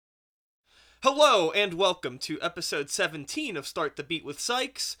Hello and welcome to episode 17 of Start the Beat with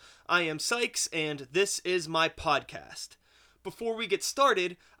Sykes. I am Sykes and this is my podcast. Before we get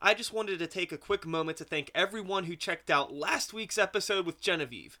started, I just wanted to take a quick moment to thank everyone who checked out last week's episode with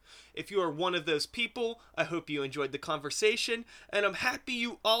Genevieve. If you are one of those people, I hope you enjoyed the conversation and I'm happy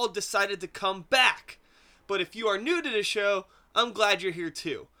you all decided to come back. But if you are new to the show, I'm glad you're here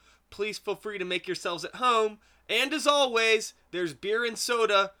too. Please feel free to make yourselves at home, and as always, there's beer and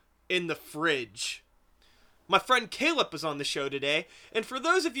soda in the fridge. My friend Caleb is on the show today, and for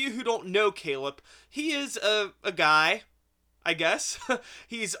those of you who don't know Caleb, he is a guy, I guess.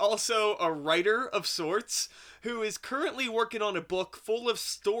 He's also a writer of sorts, who is currently working on a book full of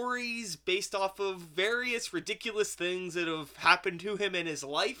stories based off of various ridiculous things that have happened to him in his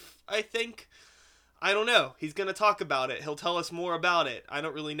life, I think. I don't know. He's going to talk about it. He'll tell us more about it. I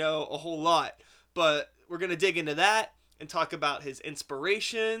don't really know a whole lot, but we're going to dig into that and talk about his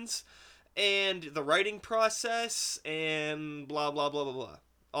inspirations and the writing process and blah, blah, blah, blah, blah.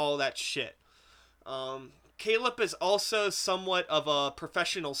 All that shit. Caleb is also somewhat of a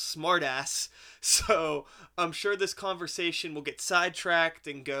professional smartass, so I'm sure this conversation will get sidetracked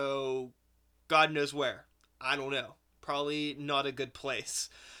and go God knows where. I don't know. Probably not a good place.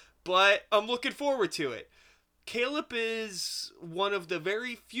 But I'm looking forward to it. Caleb is one of the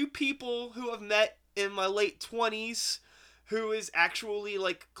very few people who I've met in my late 20s who is actually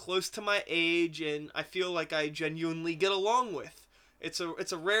like close to my age and I feel like I genuinely get along with. It's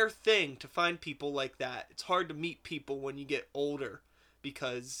a rare thing to find people like that. It's hard to meet people when you get older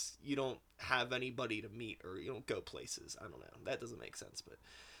because you don't have anybody to meet or you don't go places. I don't know. That doesn't make sense, but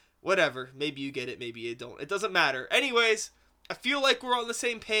whatever. Maybe you get it, maybe you don't. It doesn't matter. Anyways, I feel like we're on the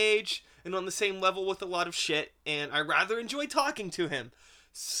same page and on the same level with a lot of shit, and I rather enjoy talking to him.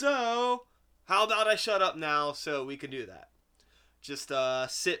 So, how about I shut up now so we can do that? Just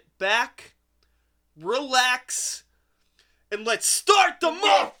sit back, relax, and let's start the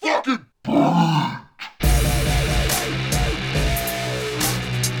motherfucking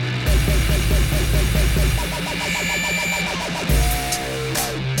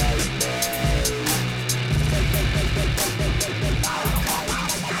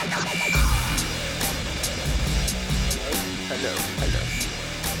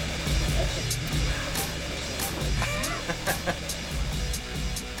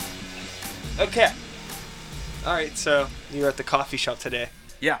Okay. Alright, so you were at the coffee shop today.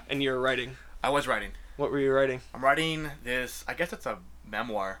 Yeah. And you were writing. I was writing. What were you writing? I'm writing this, I guess it's a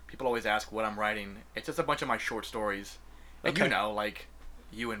memoir. People always ask what I'm writing. It's just a bunch of my short stories. And okay. You know, like,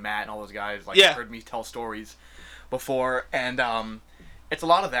 you and Matt and all those guys, like, yeah. heard me tell stories before. And it's a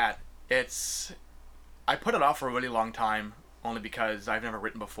lot of that. I put it off for a really long time, only because I've never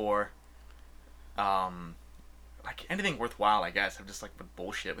written before. Like, anything worthwhile, I guess. I'm just, like, with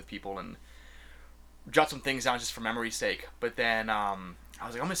bullshit with people and jot some things down just for memory's sake. But then I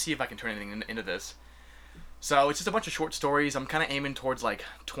was like, I'm gonna see if I can turn anything into this. So it's just a bunch of short stories. I'm kind of aiming towards like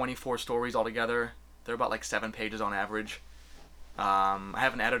 24 stories altogether. They're about like 7 pages on average. I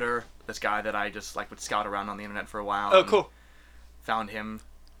have an editor, this guy that I just like would scout around on the internet for a while. Oh, cool. Found him.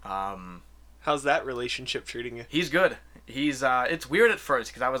 How's that relationship treating you? He's good. He's it's weird at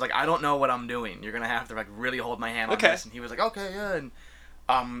first because I was like, I don't know what I'm doing. You're gonna have to like really hold my hand on this. And he was like, okay, yeah. And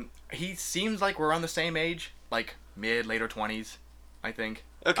he seems like we're on the same age, like later 20s, I think.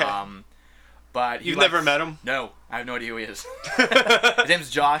 Okay. But you've never met him? No, I have no idea who he is. His name's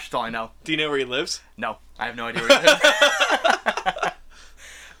Josh. That's all I know. Do you know where he lives? No, I have no idea where he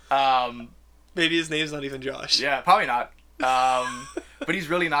lives. Maybe his name's not even Josh. Yeah, probably not. But he's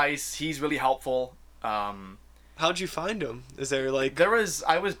really nice. He's really helpful. How'd you find him? Is there like...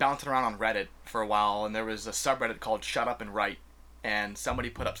 I was bouncing around on Reddit for a while, and there was a subreddit called Shut Up and Write. And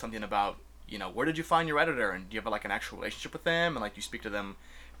somebody put up something about, you know, where did you find your editor? And do you have, like, an actual relationship with them? And, like, you speak to them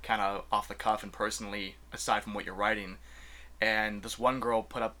kind of off the cuff and personally, aside from what you're writing. And this one girl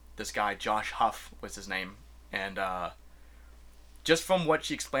put up this guy, Josh Huff was his name. And just from what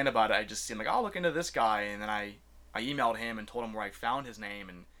she explained about it, I just seemed like, I'll look into this guy. And then I emailed him and told him where I found his name.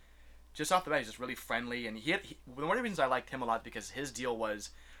 And just off the bat, he's just really friendly. And one of the reasons I liked him a lot because his deal was,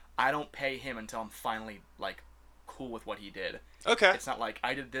 I don't pay him until I'm finally, like, cool with what he did. Okay. It's not like,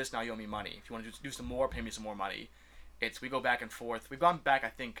 I did this, now you owe me money. If you want to do some more, pay me some more money. We go back and forth. We've gone back, I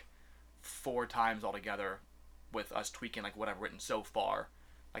think, 4 times altogether with us tweaking, like, what I've written so far.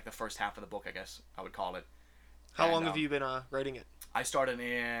 Like, the first half of the book, I guess I would call it. How long have you been writing it? I started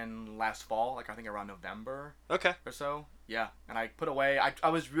in last fall, like, I think around November. Okay. Or so. Yeah. And I put away, I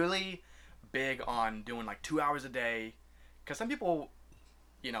was really big on doing, like, 2 hours a day. Because some people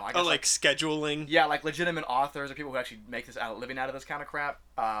you know, I Oh, guess like scheduling. yeah, like legitimate authors or people who actually make this living out of this kind of crap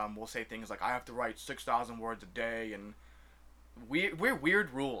will say things like, I have to write 6,000 words a day, and we're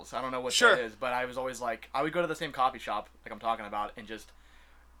weird rules. I don't know what Sure. that is, but I was always like, I would go to the same coffee shop like I'm talking about and just,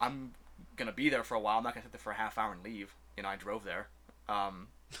 I'm gonna be there for a while. I'm not gonna sit there for a half hour and leave. You know, I drove there.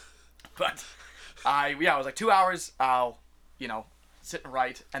 But I was like 2 hours, I'll, you know, sit and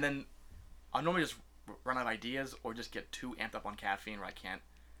write, and then I'll normally just run out of ideas or just get too amped up on caffeine where I can't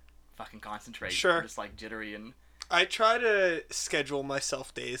fucking concentrate. Sure. I'm just like jittery and... I try to schedule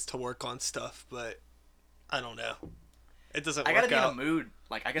myself days to work on stuff, but I don't know. It doesn't I work gotta be out. in a mood,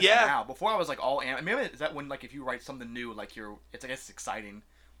 like, I guess Yeah. now. Before I was like all amped. Maybe is that when, like, if you write something new, like it's, I guess it's exciting.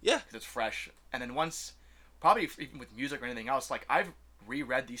 Yeah. Because it's fresh. And then once, probably even with music or anything else, like, I've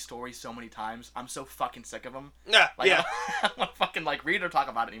reread these stories so many times. I'm so fucking sick of them. Yeah, Like, yeah. I don't want to fucking, like, read or talk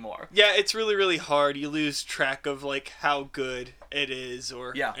about it anymore. Yeah, it's really, really hard. You lose track of, like, how good it is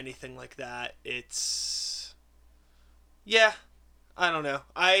or Yeah. anything like that. It's... Yeah. I don't know.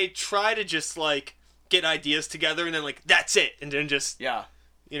 I try to just, like, get ideas together and then, like, that's it. And then just, Yeah.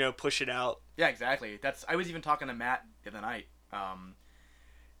 you know, push it out. Yeah, exactly. I was even talking to Matt the other night, and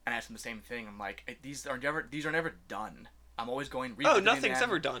I asked him the same thing. I'm like, these are never done. I'm always going. Oh, revisiting nothing's them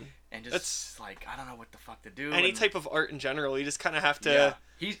ever done. And just That's- like, I don't know what the fuck to do. Any and, type of art in general, you just kind of have to... Yeah.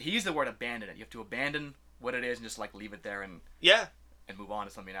 He used the word abandon it. You have to abandon what it is and just like leave it there and Yeah. move on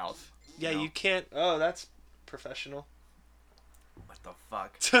to something else. Yeah, you know? you can't... Oh, that's professional. What the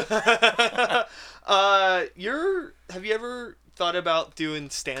fuck? Have you ever thought about doing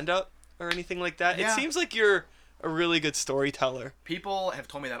stand-up or anything like that? Yeah. It seems like you're a really good storyteller. People have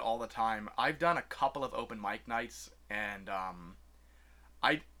told me that all the time. I've done a couple of open mic nights, and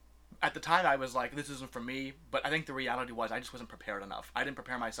at the time I was like, this isn't for me, but I think the reality was I just wasn't prepared enough. I didn't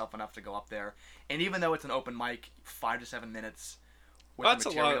prepare myself enough to go up there. And even though it's an open mic, 5 to 7 minutes with That's the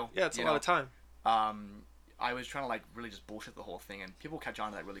a material. lot. Yeah, it's a you lot know, of time. I was trying to like really just bullshit the whole thing, and people catch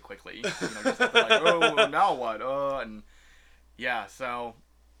on to that really quickly. You know, just like, oh, now what? And yeah, so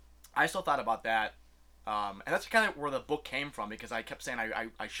I still thought about that, and that's kind of where the book came from, because I kept saying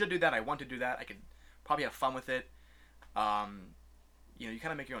I should do that. I want to do that. I could probably have fun with it. You know, you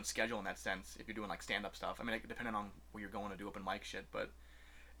kind of make your own schedule in that sense if you're doing like stand-up stuff. I mean, depending on where you're going to do open mic shit, but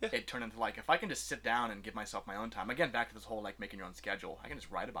Yeah. it turned into like, if I can just sit down and give myself my own time. Again, back to this whole like making your own schedule. I can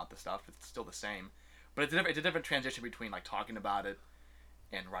just write about the stuff. It's still the same, but it's a different transition between like talking about it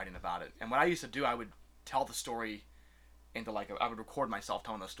and writing about it. And what I used to do, I would tell the story into like I would record myself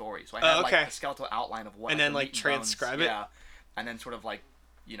telling the story. So I had okay. like a skeletal outline of what, And like, then, the like, meat and bones, transcribe it? Yeah, and then sort of like,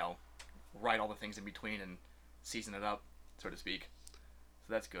 you know, write all the things in between and season it up, so to speak.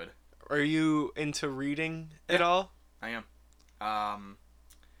 So that's good. Are you into reading at Yeah. all? I am.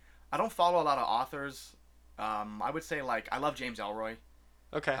 I don't follow a lot of authors. I would say like I love James Ellroy.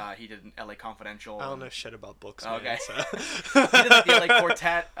 Okay. He did L.A. Confidential. I don't know shit about books, Okay. man, so. He did like the L.A.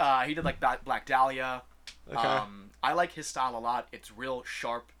 Quartet. He did like Black Dahlia. Okay. I like his style a lot. It's real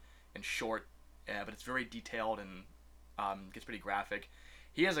sharp and short, but it's very detailed and gets pretty graphic.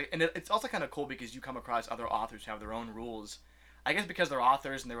 He has and it's also kind of cool because you come across other authors who have their own rules. I guess because they're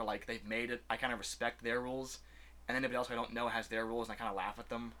authors and they were like they've made it. I kind of respect their rules, and anybody else I don't know has their rules, and I kind of laugh at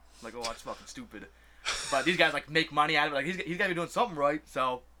them. I'm like, oh, that's fucking stupid. But these guys like make money out of it. Like he's got to be doing something right.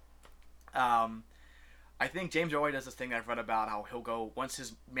 So, I think James Ellroy does this thing that I've read about how he'll go once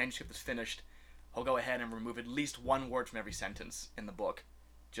his manuscript is finished, he'll go ahead and remove at least one word from every sentence in the book,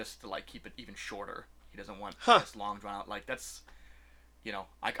 just to like keep it even shorter. He doesn't want this long drawn out. Like that's, you know,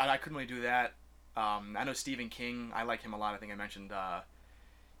 I couldn't really do that. I know Stephen King. I like him a lot. I think I mentioned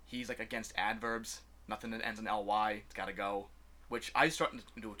he's like against adverbs. Nothing that ends in ly. It's got to go. Which I starting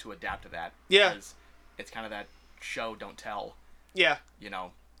to adapt to that. Yeah. Because it's kind of that show don't tell. Yeah. You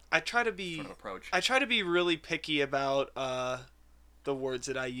know. I try to be Sort of approach. I try to be really picky about the words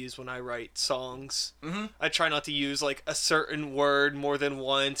that I use when I write songs. Mm-hmm. I try not to use like a certain word more than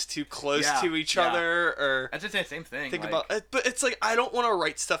once too close Yeah, to each yeah. other or I just say the same thing. think like, about it. But it's like I don't want to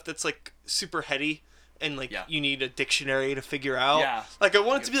write stuff that's like super heady and like Yeah. you need a dictionary to figure out. Yeah. Like I want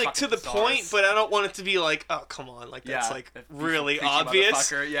it Like to be a like to fucking the point, thesaurus. but I don't want it to be like, oh come on, like that's yeah, like that really preachy obvious.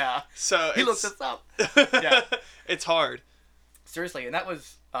 motherfucker, yeah. So He it's, looked this up. yeah, it's hard. Seriously, and that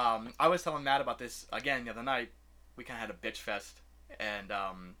was I was telling Matt about this again the other night. We kind of had a bitch fest, and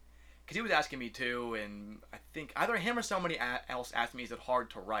because he was asking me too, and I think either him or somebody else asked me, "Is it hard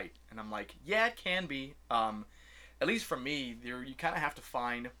to write?" And I'm like, "Yeah, it can be. At least for me, you kind of have to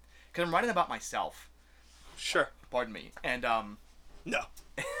find because I'm writing about myself. Sure. Pardon me, and No.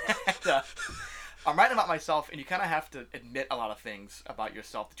 I'm writing about myself, and you kind of have to admit a lot of things about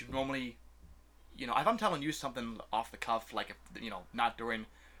yourself that you normally, you know, if I'm telling you something off the cuff, like if, you know, not during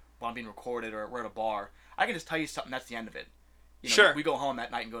while I'm being recorded or we're at a bar, I can just tell you something. That's the end of it. Sure. We go home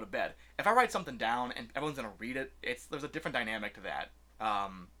that night and go to bed. If I write something down and everyone's gonna read it, there's a different dynamic to that.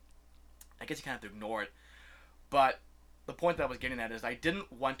 I guess you kind of have to ignore it. But the point that I was getting at is I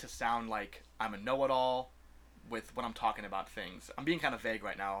didn't want to sound like I'm a know-it-all with when I'm talking about things. I'm being kind of vague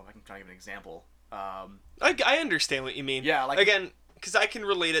right now. I can try to give an example. I understand what you mean. Yeah, like... Again, because I can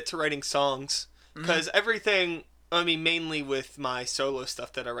relate it to writing songs. Because everything, I mean, mainly with my solo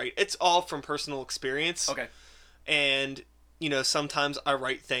stuff that I write, it's all from personal experience. Okay. And, sometimes I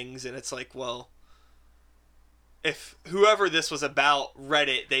write things and it's like, well, if whoever this was about read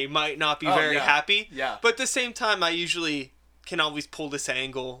it, they might not be very happy. Yeah. But at the same time, I usually can always pull this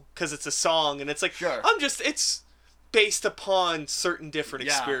angle because it's a song and it's like, sure. It's based upon certain different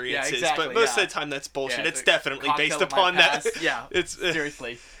experiences. Yeah, exactly, but most of the time that's bullshit. Yeah, it's definitely based cocktail upon in my that. past. Yeah. It's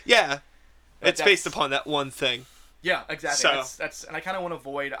seriously. Yeah. But it's based upon that one thing. Yeah, exactly. So, that's and I kind of want to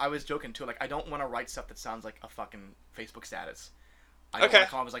avoid. I was joking too. Like, I don't want to write stuff that sounds like a fucking Facebook status. I don't want to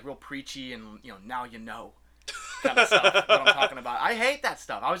call it like real preachy and now you know kind of stuff. What I'm talking about. I hate that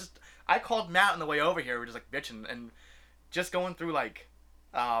stuff. I called Matt on the way over here. We're just like bitching and just going through like,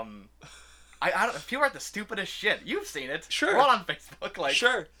 I don't. People write the stupidest shit. You've seen it. Sure. We're all on Facebook. Like,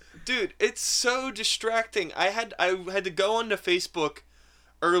 sure, dude. It's so distracting. I had to go onto Facebook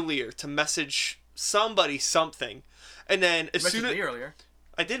earlier to message somebody something. And then as soon as me earlier,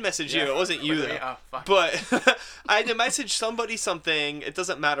 I did message you. It wasn't you though. Oh, fuck. But I had to message somebody something. It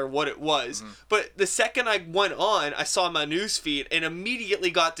doesn't matter what it was. Mm-hmm. But the second I went on, I saw my news feed and immediately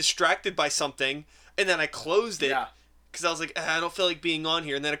got distracted by something. And then I closed it. Yeah. Because I was like, I don't feel like being on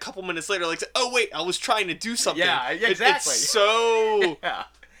here. And then a couple minutes later, like, oh wait, I was trying to do something. Yeah, exactly. It's so. Yeah.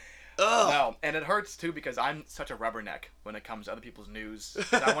 Ugh. No, and it hurts too because I'm such a rubberneck when it comes to other people's news.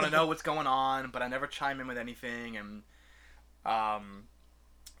 I want to know what's going on, but I never chime in with anything. And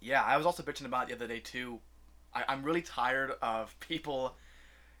yeah, I was also bitching about it the other day too. I'm really tired of people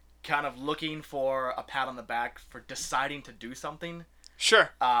kind of looking for a pat on the back for deciding to do something. Sure.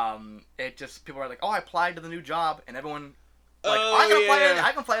 It just people are like, oh, I applied to the new job, and everyone like, Oh,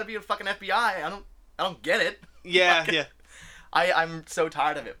 I can apply to be a fucking FBI. I don't get it. Yeah, Like, yeah. I'm so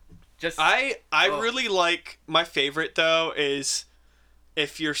tired of it. Just I really like, my favorite though is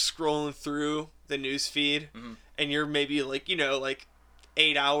if you're scrolling through the news feed and you're maybe like, like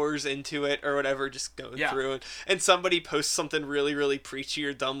 8 hours into it or whatever, just going through it, and somebody posts something really, really preachy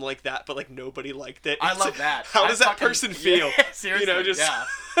or dumb like that, but like nobody liked it. I love that. How does that person feel? Yeah, seriously, Honestly.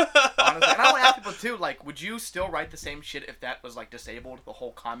 And I want to ask people too, like, would you still write the same shit if that was like disabled, the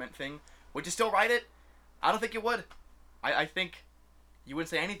whole comment thing? Would you still write it? I don't think you would. I think you wouldn't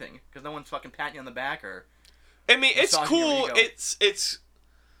say anything because no one's fucking patting you on the back or. I mean, it's cool. Ego. It's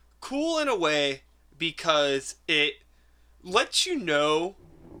cool in a way because it lets you know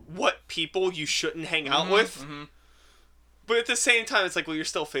what people you shouldn't hang out with. Mm-hmm. But at the same time, it's like, well, you're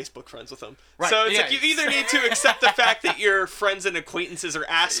still Facebook friends with them. Right. So it's like you either need to accept the fact that your friends and acquaintances are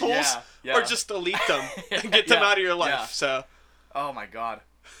assholes or just delete them and get them out of your life. Yeah. So. Oh, my God.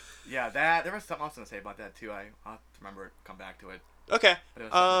 Yeah, there was something else to say about that, too. I'll have to remember it, come back to it. Okay.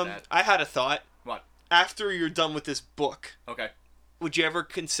 I had a thought. What? After you're done with this book. Okay. Would you ever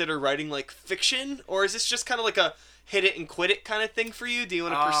consider writing, like, fiction? Or is this just kind of like a hit it and quit it kind of thing for you? Do you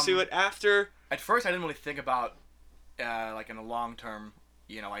want to pursue it after? At first, I didn't really think about, like, in a long-term,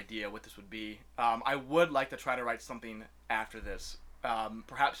 idea what this would be. I would like to try to write something after this.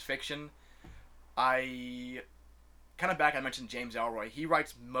 Perhaps fiction. I mentioned James Ellroy. He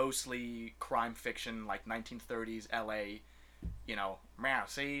writes mostly crime fiction, like 1930s LA,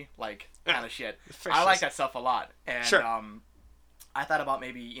 kind of shit. I like that stuff a lot. And, sure. I thought about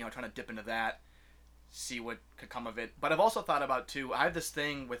maybe, trying to dip into that, see what could come of it. But I've also thought about, too, I have this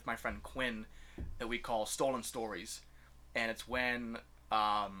thing with my friend Quinn that we call Stolen Stories. And it's when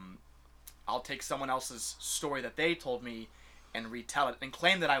I'll take someone else's story that they told me and retell it and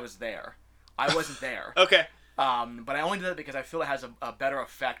claim that I was there. I wasn't there. Okay. But I only did it because I feel it has a better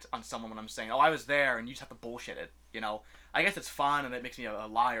effect on someone when I'm saying, oh, I was there, and you just have to bullshit it, I guess it's fun, and it makes me a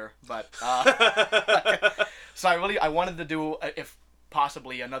liar, but... So I wanted to do, if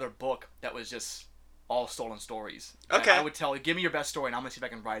possibly, another book that was just all stolen stories. Okay. I would tell you, give me your best story, and I'm going to see if I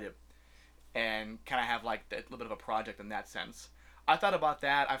can write it. And kind of have, like, a little bit of a project in that sense. I thought about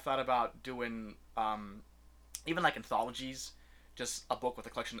that. I've thought about doing, even, like, anthologies. Just a book with a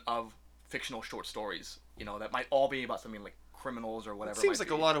collection of fictional short stories. That might all be about something like criminals or whatever. It seems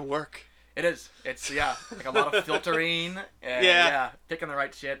like a lot of work. It is. It's, like a lot of filtering. And, picking the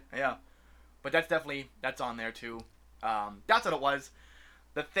right shit. Yeah. But that's on there, too. That's what it was.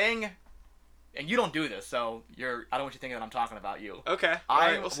 The thing and you don't do this, so I don't want you thinking that I'm talking about you. Okay. All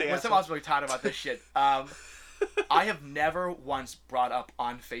right, we'll see. When someone else really tired about this shit, I have never once brought up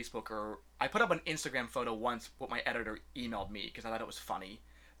on Facebook, or I put up an Instagram photo once what my editor emailed me because I thought it was funny.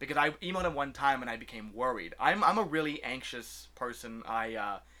 Because I emailed him one time and I became worried. I'm a really anxious person.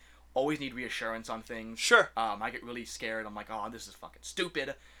 I always need reassurance on things. Sure. I get really scared. I'm like, oh, this is fucking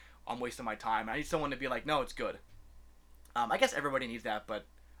stupid. I'm wasting my time. I need someone to be like, no, it's good. I guess everybody needs that, but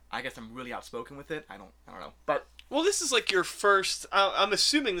I guess I'm really outspoken with it. I don't know. But well, this is like your first. I'm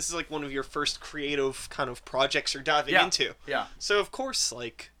assuming this is like one of your first creative kind of projects you're diving into. Yeah. So of course,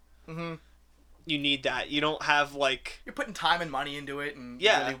 like, you need that. You don't have like you're putting time and money into it, and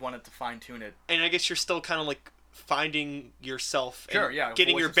Yeah. you really wanted to fine tune it. and I guess you're still kind of like finding yourself Sure. and Yeah.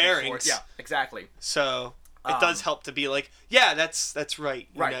 getting voice your of some sort. bearings. Yeah. Exactly. So it does help to be like, yeah, that's right.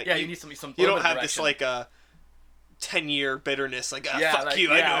 Right. know, Yeah. You need some. You little don't bit of have this direction. like a 10-year bitterness. Like, Yeah, fuck like, you.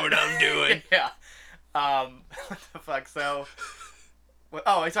 yeah. I know what I'm doing. Yeah. What the fuck? So. So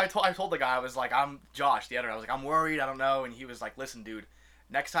I told the guy, I was like, I'm Josh, the editor. I was like, I'm worried. I don't know. And he was like, listen, dude.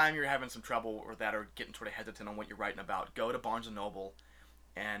 Next time you're having some trouble or that, or getting sort of hesitant on what you're writing about, go to Barnes & Noble,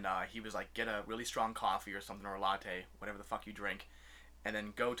 and he was like, get a really strong coffee or something, or a latte, whatever the fuck you drink, and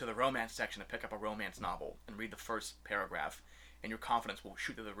then go to the romance section and pick up a romance novel and read the first paragraph, and your confidence will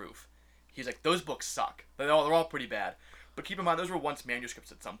shoot through the roof. He's like, those books suck. They're all pretty bad. But keep in mind, those were once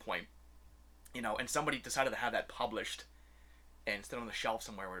manuscripts at some point, and somebody decided to have that published and sit on the shelf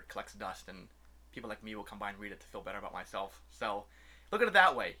somewhere where it collects dust, and people like me will come by and read it to feel better about myself. So look at it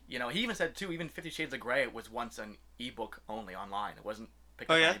that way. He even said, too, even 50 Shades of Grey was once an ebook only online. It wasn't picked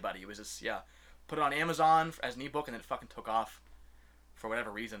up by anybody. It was just, put it on Amazon as an ebook, and then it fucking took off for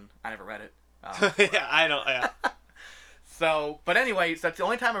whatever reason. I never read it. Yeah, I don't. Yeah. So, but anyway, so that's the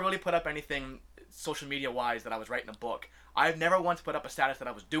only time I really put up anything social media-wise that I was writing a book. I've never once put up a status that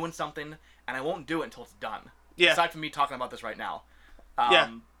I was doing something, and I won't do it until it's done. Yeah. Aside from me talking about this right now.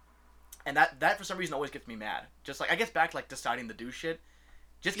 And that for some reason always gets me mad. Just like, I guess back to like deciding to do shit.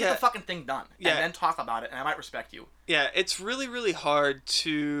 Just get the fucking thing done. And then talk about it, and I might respect you. Yeah, it's really, really hard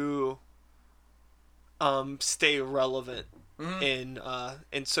to stay relevant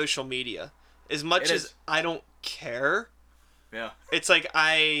in social media. As much as I don't care. Yeah. It's like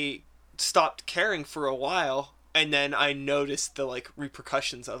I stopped caring for a while, and then I noticed the like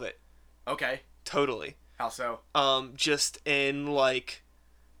repercussions of it. Okay. Totally. How so? Just in like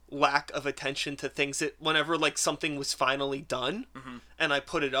lack of attention to things that whenever like something was finally done and I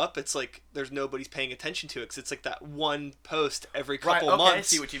put it up, it's like there's nobody's paying attention to it because it's like that one post every couple months. I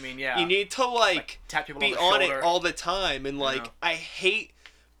see what you mean. Yeah. You need to like tap people be on on the it shoulder. all the time, and like I hate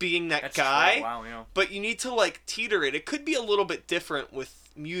being that That's guy. true. Wow, But you need to like teeter it. It could be a little bit different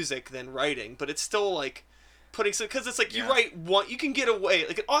with music than writing, but it's still like putting some, because it's like you write one, you can get away,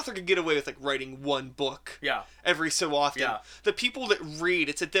 like an author can get away with like writing one book every so often. The people that read,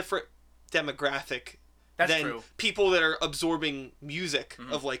 it's a different demographic than true. people that are absorbing music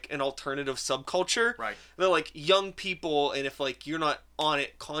of like an alternative subculture. Right. They're like young people, and if like you're not on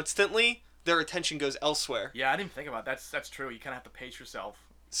it constantly, their attention goes elsewhere. Yeah, I didn't even think about that. That's true. You kind of have to pace yourself.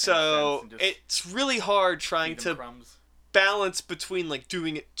 So it's really hard trying to balance between like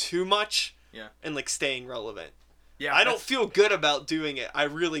doing it too much and like staying relevant. Yeah, I don't feel good about doing it. I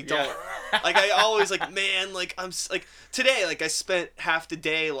really don't. Like I always like, man, like I'm like today, like I spent half the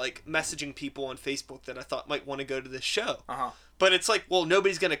day like messaging people on Facebook that I thought might want to go to this show. But it's like, well,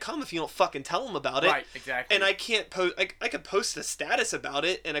 nobody's gonna come if you don't fucking tell them about it. Right, exactly. And I can't post. I could post a status about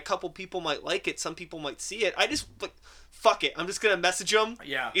it, and a couple people might like it. Some people might see it. I just like, fuck it. I'm just gonna message them.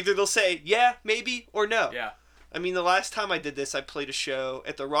 Yeah. Either they'll say yeah, maybe, or no. Yeah. I mean, the last time I did this, I played a show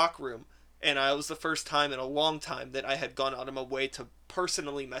at the Rock Room, and it was the first time in a long time that I had gone out of my way to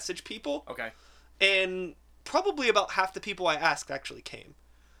personally message people. Okay. And probably about half the people I asked actually came.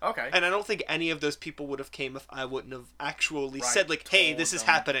 Okay. And I don't think any of those people would have came if I wouldn't have actually said, like, hey, this is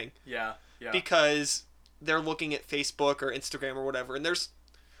happening. Yeah, yeah. Because they're looking at Facebook or Instagram or whatever, and there's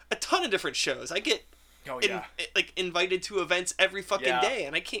a ton of different shows. I get invited to events every fucking day,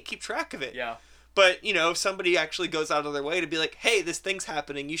 and I can't keep track of it. Yeah. But, you know, if somebody actually goes out of their way to be like, hey, this thing's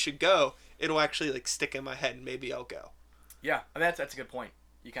happening, you should go, it'll actually, like, stick in my head, and maybe I'll go. Yeah, I mean, that's a good point.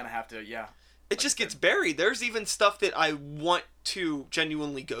 You kind of have to, It just gets buried. There's even stuff that I want to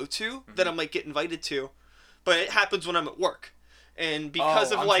genuinely go to that I might get invited to, but it happens when I'm at work. And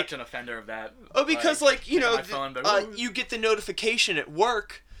because I'm like... such an offender of that. Oh, because, like, you know, phone, you get the notification at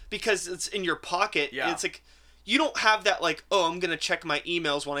work because it's in your pocket. Yeah. It's like... you don't have that, like, oh, I'm going to check my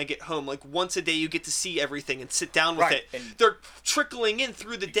emails when I get home. Like, once a day you get to see everything and sit down with Right, it. and They're trickling in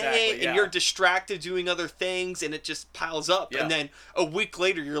through the day, Exactly, yeah. and you're distracted doing other things, and it just piles up. Yeah. And then a week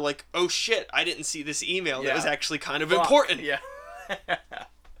later, you're like, oh, shit, I didn't see this email. That Yeah. was actually kind of Fuck, important. Yeah.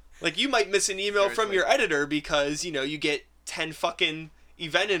 Like, you might miss an email from Seriously. your editor because, you know, you get 10 fucking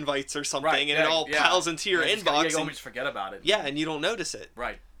event invites or something, Right. and yeah, it all yeah. piles into your Yeah, you just inbox. gotta- you and, almost forget about it. yeah, and you don't notice it.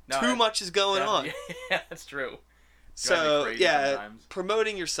 Right. No, Too much is going yeah, on. Yeah, that's true. Drives me So, crazy yeah, sometimes.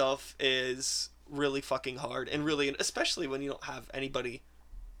 promoting yourself is really fucking hard, and really, especially when you don't have anybody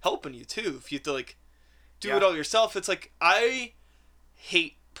helping you, too. If you have to, like, do Yeah. it all yourself, it's like, I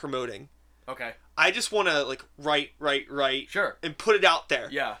hate promoting. Okay. I just want to, like, write, Sure. and put it out there.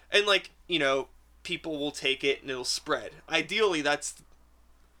 Yeah. And, like, you know, people will take it and it'll spread. Ideally, that's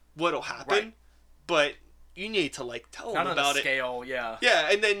what'll happen. Right. But you need to, like, tell Not them on about a it. scale, yeah. Yeah,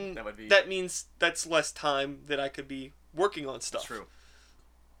 and then That would be- that means that's less time that I could be working on stuff. That's true.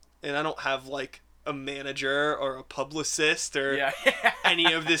 And I don't have, like, a manager or a publicist or Yeah.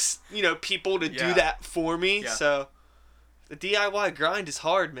 any of this, you know, people to Yeah. do that for me. Yeah. So the DIY grind is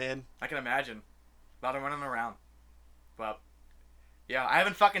hard, man. I can imagine. A lot of running around. But, yeah, I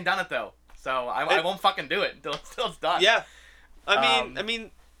haven't fucking done it, though. So I won't fucking do it until it's done. Yeah. I Um, mean,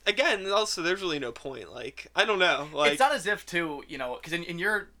 again, also, there's really no point. Like, I don't know. Like, It's not as if, too, you know, because in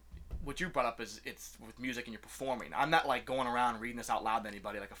your... What you brought up is it's with music and you're performing. I'm not, like, going around reading this out loud to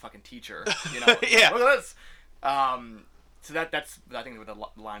anybody like a fucking teacher. You know? Yeah. Look at this! So that's, I think, where the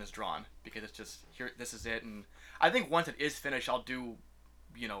line is drawn. Because it's just, here, this is it. And I think once it is finished, I'll do,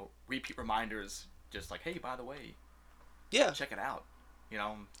 you know, repeat reminders. Just like, hey, by the way, yeah. check it out. You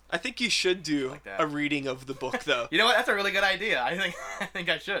know? I think you should do Like that. a reading of the book, though. You know what? That's a really good idea. I think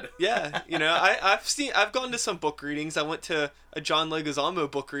I should. Yeah, you know, I've gone to some book readings. I went to a John Leguizamo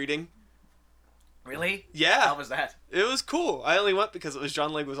book reading. Really? Yeah. How was that? It was cool. I only went because it was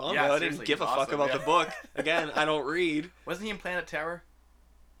John Leguizamo. Yeah, I seriously, didn't give he's a fuck awesome, about yeah. the book. Again, I don't read. Wasn't he in Planet Terror?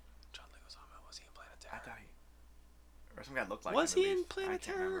 John Leguizamo, was he in Planet I Terror? thought or some guy looked like Was him he at in least. I Planet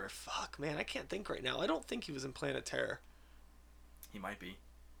can't Terror? remember. Fuck, man, I can't think right now. I don't think he was in Planet Terror. He might be.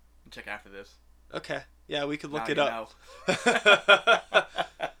 Check after this. Okay, yeah, we could look Now it you up. know.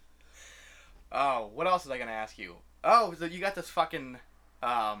 Oh, what else was I gonna ask you? Oh, so you got this fucking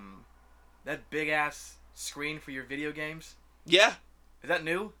that big ass screen for your video games? Yeah. Is that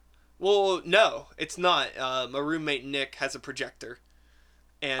new? Well, no, it's not. My roommate Nick has a projector,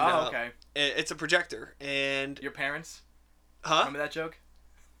 and Oh, okay. it's a projector, and Your parents? huh? Remember that joke?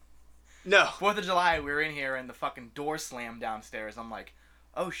 No. 4th of July, we were in here and the fucking door slammed downstairs. I'm like,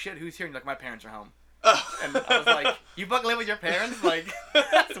 oh shit, who's here? And like, my parents are home. Oh. And I was like, you fucking live with your parents? Like,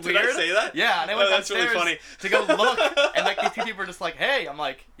 that's Did weird. I say that? Yeah, and I went Oh, that's really downstairs funny. to go look, and like these two people were just like, hey. I'm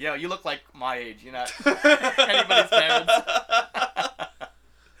like, yo, you look like my age. You're not anybody's parents.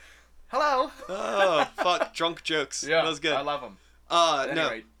 Hello. Oh, fuck. Drunk jokes. Yeah, That was good. I love them. No.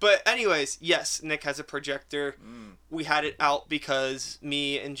 Anyway. But anyways, yes, Nick has a projector. Mm. We had it out because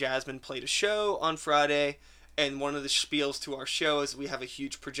me and Jasmine played a show on Friday, and one of the spiels to our show is we have a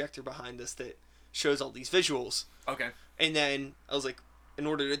huge projector behind us that shows all these visuals. Okay. And then I was like, in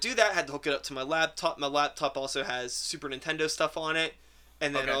order to do that, I had to hook it up to my laptop. My laptop also has Super Nintendo stuff on it.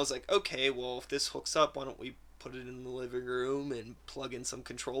 And then Okay. I was like, okay, well, if this hooks up, why don't we put it in the living room and plug in some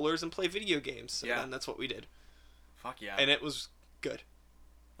controllers and play video games? So Yeah. then that's what we did. Fuck yeah. And it was good. It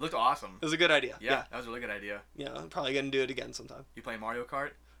looked awesome. It was a good idea. Yeah, that was a really good idea. Yeah, I'm probably going to do it again sometime. You play Mario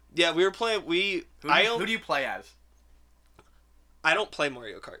Kart? Yeah, we were playing, Who do you play as? I don't play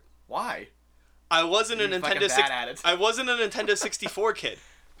Mario Kart. Why? I wasn't a You're fucking Nintendo bad at it. I wasn't a Nintendo 64 kid.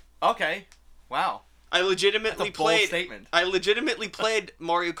 Okay. Wow. I legitimately That's a bold played statement. I legitimately played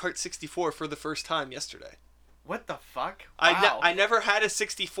Mario Kart 64 for the first time yesterday. What the fuck? Wow. I never had a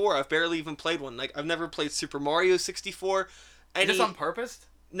 64. I've barely even played one. Like, I've never played Super Mario 64. Is this on purpose?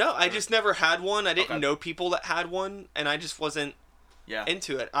 No, I just never had one. I didn't Okay. know people that had one, and I just wasn't Yeah.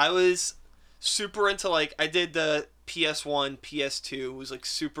 into it. I was super into, like, I did the PS1, PS2, was, like,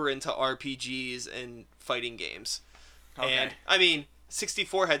 super into RPGs and fighting games. Okay. And, I mean,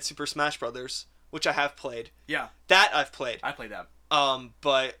 64 had Super Smash Brothers, which I have played. Yeah. That I've played. I played that.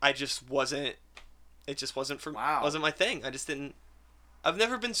 But I just wasn't, it just wasn't for, Wow. wasn't my thing. I just didn't, I've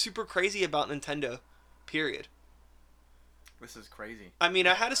never been super crazy about Nintendo, period. This is crazy. I mean,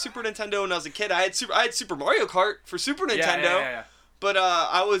 I had a Super Nintendo when I was a kid. I had Super Mario Kart for Super Nintendo, Yeah. but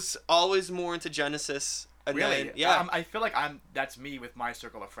I was always more into Genesis. And Really? then, yeah. I feel like that's me with my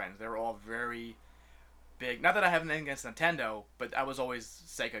circle of friends. They're all very big. Not that I have anything against Nintendo, but I was always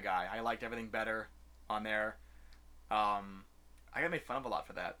Sega guy. I liked everything better on there. I got made fun of a lot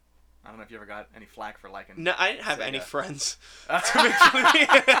for that. I don't know if you ever got any flack for liking. No, I didn't have Sega. any friends to make fun of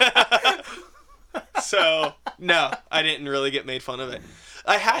me. So, no, I didn't really get made fun of it.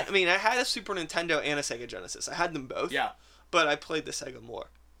 I had a Super Nintendo and a Sega Genesis. I had them both. Yeah. But I played the Sega more.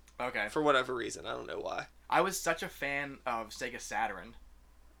 Okay. For whatever reason. I don't know why. I was such a fan of Sega Saturn.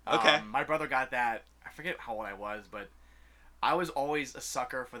 Okay. My brother got that. I forget how old I was, but I was always a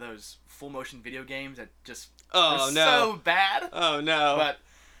sucker for those full motion video games that just were so bad. Oh, no. But,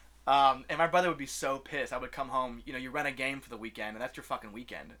 and my brother would be so pissed. I would come home, you rent a game for the weekend, and that's your fucking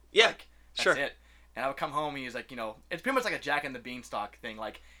weekend. Yeah, like, that's sure. it. And I would come home, and he was like, it's pretty much like a Jack and the Beanstalk thing.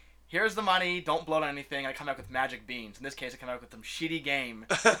 Like, here's the money, don't blow it on anything. I come back with magic beans. In this case, I come back with some shitty game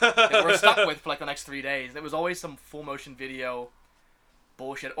that we're stuck with for like the next 3 days. And it was always some full motion video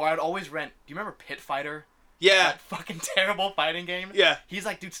bullshit. Or I'd always rent, do you remember Pit Fighter? Yeah. That fucking terrible fighting game? Yeah. He's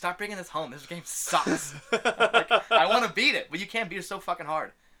like, dude, stop bringing this home. This game sucks. Like, I want to beat it, but you can't beat it so fucking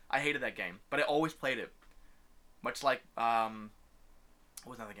hard. I hated that game, but I always played it. Much like, what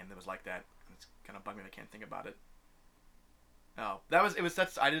was another game that was like that? It's kind of bugged me that I can't think about it. Oh,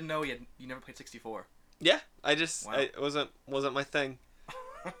 I didn't know you never played 64. Yeah, it wasn't my thing.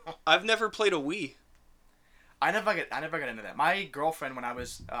 I've never played a Wii. I never got into that. My girlfriend, when I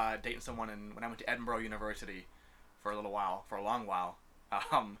was dating someone, and when I went to Edinburgh University for a long while,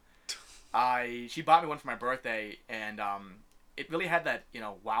 she bought me one for my birthday, and it really had that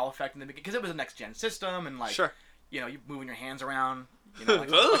wow effect in the beginning because it was a next gen system, and like sure. You moving your hands around,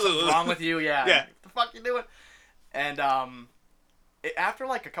 like what's wrong with you? Yeah. Yeah. What the fuck you doing? And after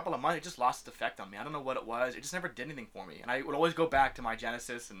like a couple of months, it just lost its effect on me. I don't know what it was. It just never did anything for me. And I would always go back to my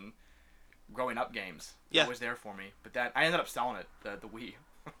Genesis and growing up games. Yeah. It was there for me. But I ended up selling it, the Wii.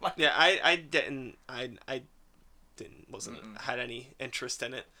 Like, yeah, I had any interest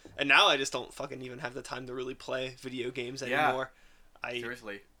in it. And now I just don't fucking even have the time to really play video games anymore.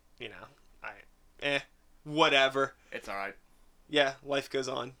 Seriously. Whatever. It's alright. Yeah, life goes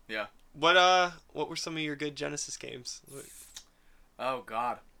on. Yeah. What were some of your good Genesis games? Oh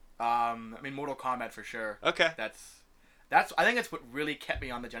god. Mortal Kombat for sure. Okay. I think that's what really kept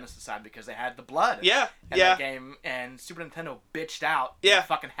me on the Genesis side because they had the blood. Yeah. In that game, and Super Nintendo bitched out. Yeah. Didn't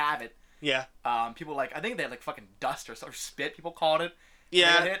fucking have it. Yeah. People I think they had like fucking dust or spit. People called it.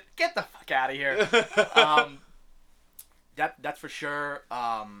 Yeah. Get the fuck out of here. That's for sure.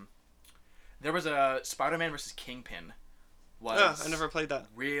 There was a Spider-Man vs. Kingpin. I never played that.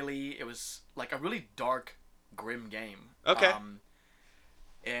 It was like a really dark, grim game. Okay.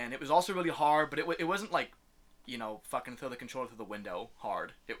 And it was also really hard, but it wasn't like, fucking throw the controller through the window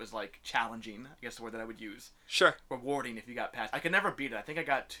hard. It was like challenging, I guess the word that I would use. Sure. Rewarding if you got past. I could never beat it. I think I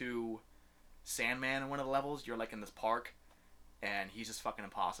got to Sandman in one of the levels. You're like in this park, and he's just fucking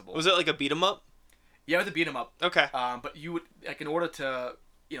impossible. Was it like a beat 'em up? Yeah, it was a beat 'em up. Okay. But you would, like, in order to,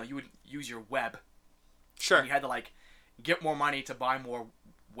 you would use your web. Sure. And you had to, like, get more money to buy more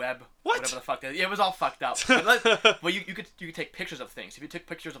web. What? Whatever the fuck. It was all fucked up. Well, you could take pictures of things. If you took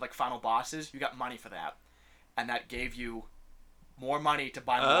pictures of, like, final bosses, you got money for that. And that gave you more money to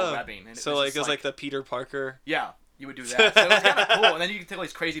buy more webbing. And it was like the Peter Parker. Yeah, you would do that. So it was kind of cool. And then you could take all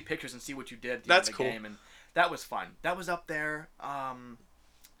these crazy pictures and see what you did at the end of the cool. game. And that was fun. That was up there.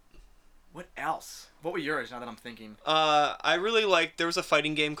 What else? What were yours now that I'm thinking? I really liked, there was a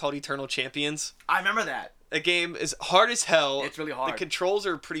fighting game called Eternal Champions. I remember that. The game is hard as hell. It's really hard. The controls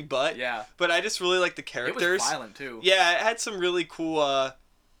are pretty butt. Yeah. But I just really like the characters. It was violent too. Yeah, it had some really cool,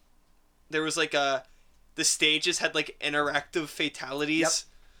 there was like the stages had like interactive fatalities.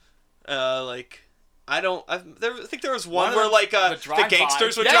 Yep. I think there was one where like the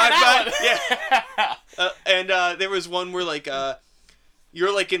gangsters would drive by. Yeah. And there was one where like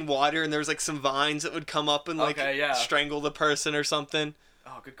you're like in water and there was like some vines that would come up and like strangle the person or something.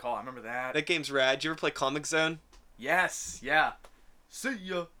 Oh, good call. I remember that. That game's rad. Did you ever play Comic Zone? Yes. Yeah. See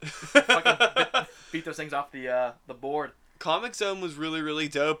ya. Fucking beat those things off the board. Comic Zone was really, really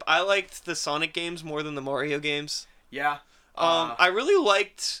dope. I liked the Sonic games more than the Mario games. Yeah. I really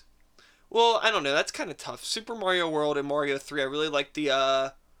liked... Well, I don't know. That's kind of tough. Super Mario World and Mario 3, I really liked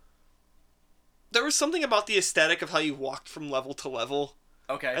the... There was something about the aesthetic of how you walked from level to level.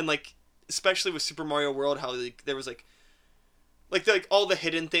 Okay. And, like, especially with Super Mario World, how like, there was, like all the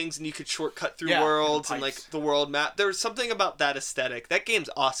hidden things and you could shortcut through worlds and, like, the world map. There was something about that aesthetic. That game's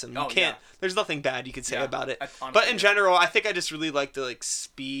awesome. You can't... Yeah. There's nothing bad you could say about it. Honestly, but in general, I think I just really like the, like,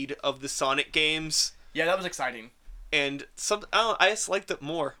 speed of the Sonic games. Yeah, that was exciting. And I just liked it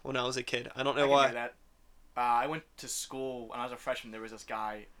more when I was a kid. I don't know why. That. I went to school when I was a freshman. There was this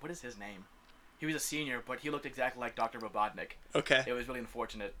guy. What is his name? He was a senior, but he looked exactly like Dr. Robotnik. Okay. It was really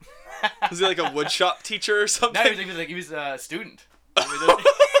unfortunate. Was he like a woodshop teacher or something? No, he was a student.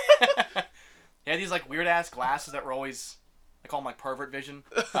 He had these like weird ass glasses that were always, I call them like pervert vision.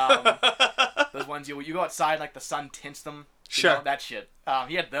 Those ones you go outside, like the sun tints them. Sure. That shit.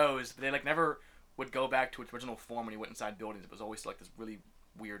 He had those, but they like never would go back to its original form when he went inside buildings. It was always like this really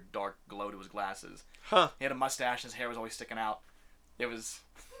weird dark glow to his glasses. Huh. He had a mustache. His hair was always sticking out. It was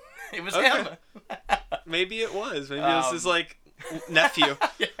him. Maybe it was. Maybe it was his like nephew.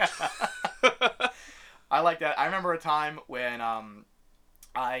 Yeah. I like that. I remember a time when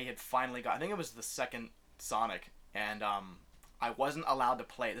I had finally got. I think it was the second Sonic, and I wasn't allowed to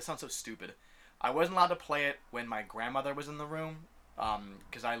play it. This sounds so stupid. I wasn't allowed to play it when my grandmother was in the room,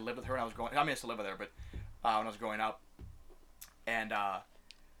 because I lived with her when I was growing. I mean, I still live with her, but when I was growing up, and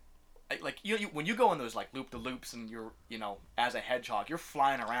like you when you go in those like loop the loops and you're as a hedgehog you're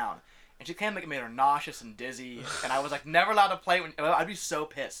flying around, and she came and made her nauseous and dizzy, and I was like never allowed to play it. I'd be so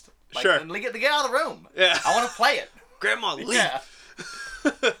pissed. Like, sure. And get out of the room. Yeah. I want to play it. Grandma, leave. Yeah.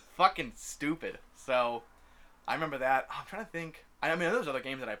 Fucking stupid. So, I remember that. I'm trying to think. I mean, there was other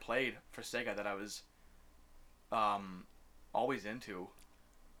games that I played for Sega that I was always into.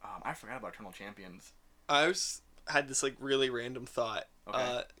 I forgot about Eternal Champions. Had this like really random thought.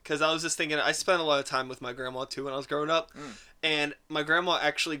 Okay. Because I was just thinking, I spent a lot of time with my grandma too when I was growing up. And my grandma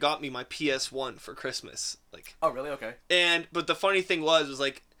actually got me my PS1 for Christmas. Like. Oh, really? Okay. But the funny thing was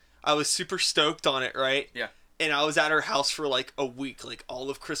like, I was super stoked on it, right? Yeah. And I was at her house for like a week, like all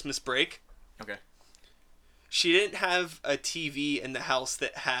of Christmas break. Okay. She didn't have a TV in the house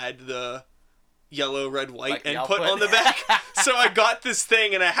that had the yellow, red, white like input on the back. So I got this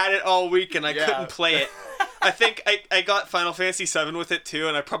thing and I had it all week and I couldn't play it. I think I got Final Fantasy VII with it too,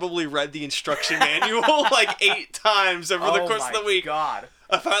 and I probably read the instruction manual like 8 times over the course of the week. God.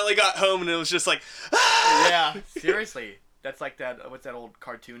 I finally got home and it was just like, ah! Yeah, seriously. That's like that, what's that old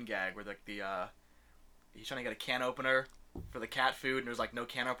cartoon gag where like he's trying to get a can opener for the cat food and there's like no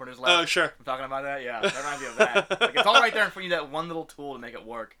can openers left. Oh, sure. I'm talking about that? Yeah, that reminds me of that. Like, it's all right there in front of you, that one little tool to make it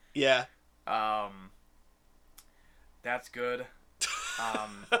work. Yeah. That's good.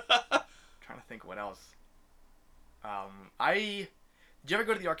 Trying to think what else. Did you ever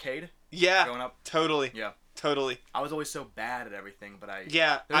go to the arcade? Yeah. Growing up? Totally. Yeah. Totally. I was always so bad at everything, but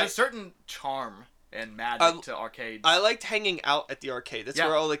Yeah. There's a certain charm and magic to arcades. I liked hanging out at the arcade. That's Yeah.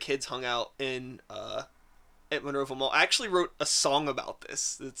 where all the kids hung out at Monroeville Mall. I actually wrote a song about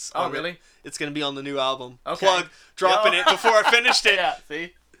this. Really? It's going to be on the new album. Okay. Plug. Dropping it before I finished it. Yeah,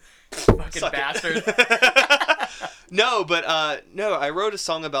 see? Fucking Suck bastard. No, but I wrote a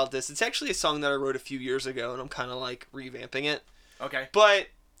song about this. It's actually a song that I wrote a few years ago, and I'm kind of like revamping it. Okay. But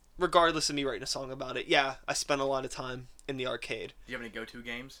regardless of me writing a song about it, yeah, I spent a lot of time in the arcade. Do you have any go-to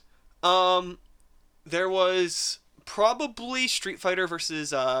games? There was probably Street Fighter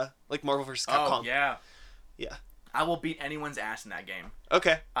versus like Marvel vs. Capcom. Oh, yeah. Yeah. I will beat anyone's ass in that game.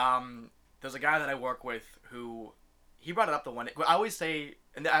 Okay. There's a guy that I work with who, he brought it up the one. I always say,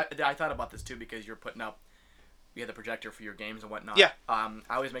 and I thought about this too because you're putting up, you had the projector for your games and whatnot. Yeah. I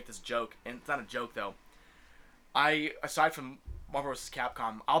always make this joke, and it's not a joke though. Aside from Marvel vs.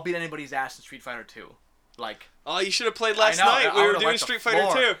 Capcom, I'll beat anybody's ass in Street Fighter 2. Like. Oh, you should have played last night. We were doing Street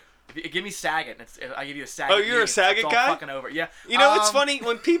Fighter 2. Give me Sagat. I give you a Sagat. Oh, you're a Sagat guy? Fucking over. Yeah. You know, it's funny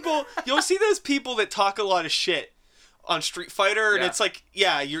when people, you'll see those people that talk a lot of shit on Street Fighter, and it's like,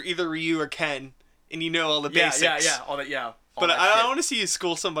 yeah, you're either Ryu or Ken, and you know all the basics. Yeah. All that, yeah. But I want to see you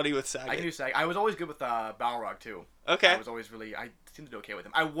school somebody with Sagat. I can do Sagat. I was always good with Balrog too. Okay. I was always I seemed to do okay with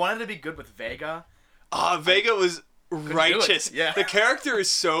him. I wanted to be good with Vega. Vega was righteous. Yeah. The character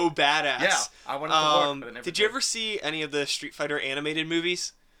is so badass. Yeah. I wanted to work, but it never did you ever see any of the Street Fighter animated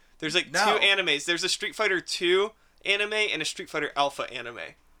movies? There's like No. 2 animes. There's a Street Fighter 2 anime and a Street Fighter Alpha anime.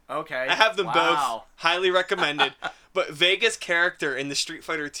 Okay. I have them both. Wow. Highly recommended. But Vega's character in the Street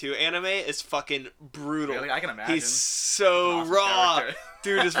Fighter 2 anime is fucking brutal. Really? I can imagine. He's so Awesome raw. character.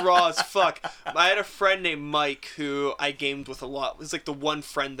 Dude is raw as fuck. I had a friend named Mike who I gamed with a lot. It was like the one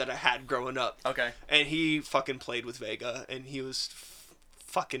friend that I had growing up. Okay. And he fucking played with Vega, and he was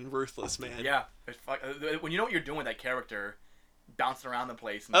fucking ruthless, man. Yeah. When you know what you're doing with that character, bouncing around the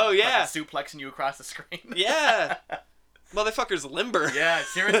place. And Oh, yeah. fucking suplexing you across the screen. Yeah. Motherfucker's limber. Yeah,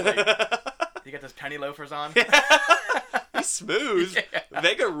 seriously. You got those penny loafers on? He's smooth. Yeah.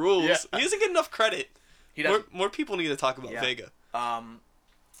 Vega rules. Yeah. He doesn't get enough credit. He does. More people need to talk about Vega.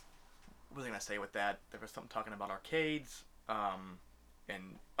 What was I gonna say with that? There was something talking about arcades. The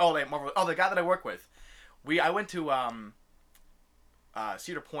guy that I work with. I went to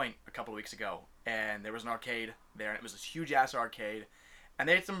Cedar Point a couple of weeks ago, and there was an arcade there, and it was this huge ass arcade, and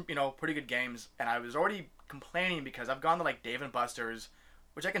they had some pretty good games, and I was already complaining because I've gone to like Dave and Buster's,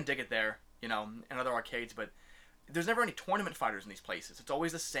 which I can dig it there, and other arcades, but there's never any tournament fighters in these places. It's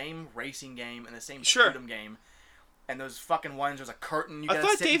always the same racing game and the same Sure. shoot'em game. And those fucking ones, there's a curtain. I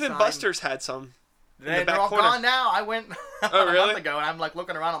thought Dave and Buster's had some. They're all gone now. I went Oh, really? a month ago, and I'm like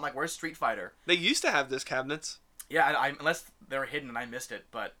looking around. I'm like, where's Street Fighter? They used to have those cabinets. Yeah, unless they're hidden and I missed it,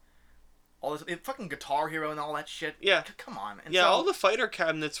 but all this fucking Guitar Hero and all that shit. Yeah. Come on. And Yeah, so, all the fighter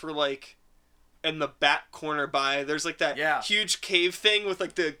cabinets were like in the back corner there's like that huge cave thing with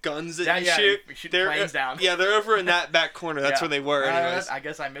like the guns that you shoot. You shoot planes down. Yeah, they're over in that back corner. That's where they were anyways. I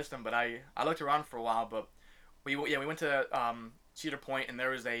guess I missed them, but I looked around for a while, but we went to Cedar Point, and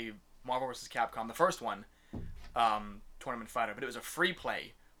there was a Marvel vs. Capcom, the first one, tournament fighter, but it was a free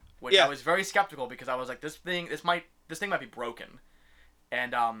play, which I was very skeptical because I was like, this thing might be broken,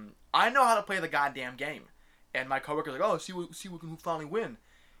 and I know how to play the goddamn game, and my coworker's like, oh, see who can finally win.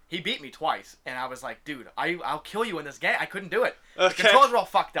 He beat me twice, and I was like, dude, I'll kill you in this game. I couldn't do it. Okay. The controls were all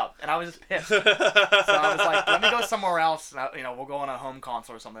fucked up, and I was just pissed. So I was like, let me go somewhere else. And we'll go on a home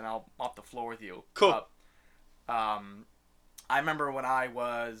console or something. I'll mop the floor with you. Cool. I remember when I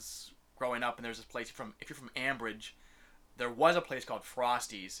was growing up, and there's this place, if you're from Ambridge, there was a place called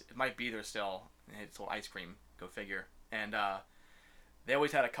Frosty's. It might be there still. It's sold ice cream. Go figure. And they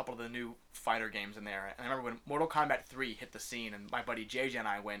always had a couple of the new fighter games in there. And I remember when Mortal Kombat 3 hit the scene, and my buddy JJ and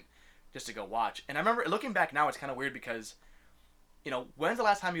I went just to go watch. And I remember, looking back now, it's kind of weird because, when's the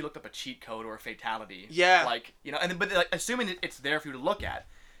last time you looked up a cheat code or a fatality? Yeah. But assuming it's there for you to look at,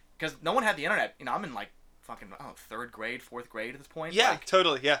 because no one had the internet. I'm in fucking, third grade, fourth grade at this point. Yeah,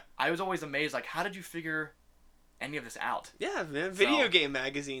 totally, yeah. I was always amazed, how did you figure any of this out? Yeah, man, video game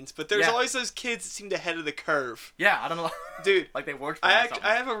magazines. But there's always those kids that seem ahead of the curve. Yeah, I don't know. Dude. They worked for I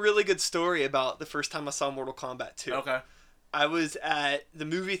have a really good story about the first time I saw Mortal Kombat 2. Okay. I was at the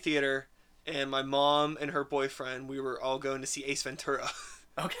movie theater, and my mom and her boyfriend, we were all going to see Ace Ventura.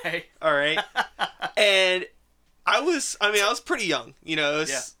 Okay. All right. And I was pretty young, it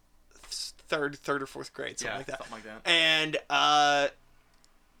was third or fourth grade, something like that. Something like that. And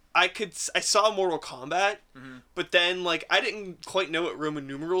I saw Mortal Kombat, but then I didn't quite know what Roman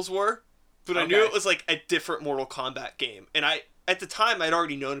numerals were, but I knew it was a different Mortal Kombat game. And at the time I'd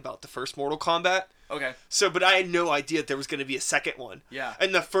already known about the first Mortal Kombat. Okay. But I had no idea there was going to be a second one. Yeah.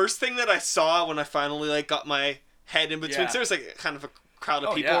 And the first thing that I saw when I finally got my head in between, so there was kind of a crowd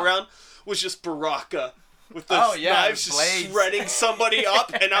of people around, was just Baraka with the knives just shredding somebody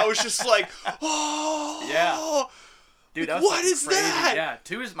up, and I was just like, oh. Yeah. Dude, that was what is crazy. that? Yeah,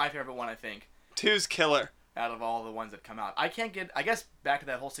 2 is my favorite one, I think. 2's killer. Out of all the ones that come out. I guess back to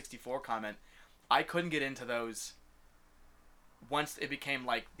that whole 64 comment, I couldn't get into those once it became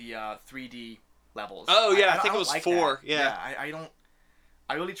the 3D levels. Oh, yeah, I think it was 4. That. Yeah,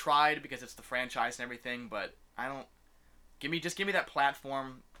 I really tried because it's the franchise and everything, but I don't... Give me that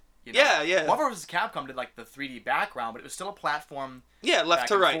platform. Yeah. Marvel vs. Capcom did the 3D background, but it was still a platform. Yeah, left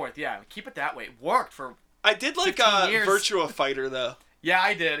to right. Forth. Yeah, keep it that way. It worked for... I did Virtua Fighter though. Yeah,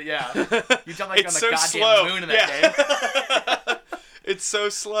 I did. Yeah, you jumped on the so goddamn slow. moon in that game. It's so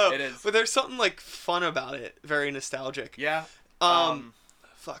slow. It is, but there's something fun about it. Very nostalgic. Yeah.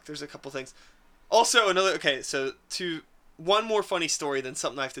 Fuck. There's a couple things. Also, another. Okay, so one more funny story than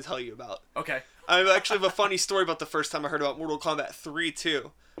something I have to tell you about. Okay. I actually have a funny story about the first time I heard about Mortal Kombat 3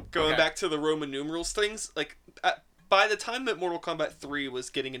 too. Going back to the Roman numerals things, by the time that Mortal Kombat 3 was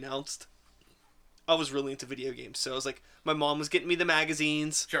getting announced, I was really into video games. So I was my mom was getting me the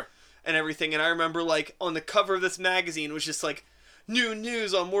magazines. Sure. And everything. And I remember on the cover of this magazine was just new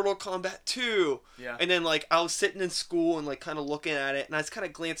news on Mortal Kombat 2. Yeah. And then I was sitting in school and kind of looking at it, and I just kind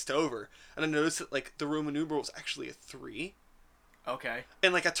of glanced over and I noticed that the Roman numeral was actually a 3. Okay.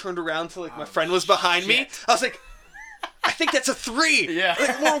 And I turned around to my friend was behind me. I was like, I think that's a 3. Yeah.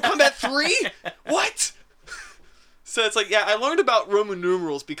 Mortal Kombat 3? What? So it's I learned about Roman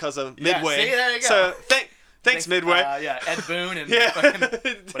numerals because of Midway. See, there you go. So thanks Midway. Ed Boon and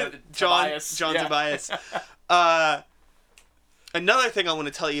John Tobias. Another thing I want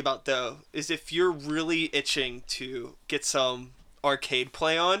to tell you about though is if you're really itching to get some arcade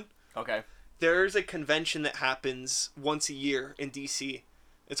play on. Okay. There's a convention that happens once a year in DC.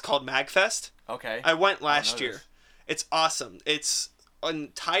 It's called MagFest. Okay. I went last year. It's awesome. It's an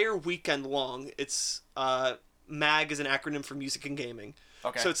entire weekend long. It's MAG is an acronym for music and gaming.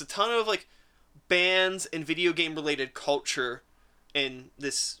 Okay. So it's a ton of bands and video game related culture in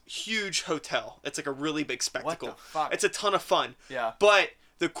this huge hotel. It's a really big spectacle. What the fuck? It's a ton of fun. Yeah. But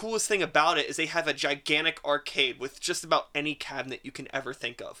the coolest thing about it is they have a gigantic arcade with just about any cabinet you can ever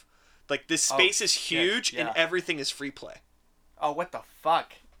think of. This space is huge and everything is free play. Oh, what the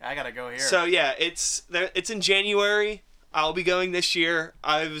fuck? I gotta go here. So yeah, it's in January. I'll be going this year.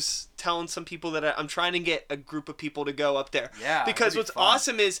 I was telling some people that I'm trying to get a group of people to go up there. Yeah. Because that'd be what's fun.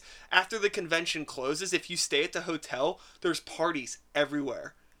 awesome is after the convention closes, if you stay at the hotel, there's parties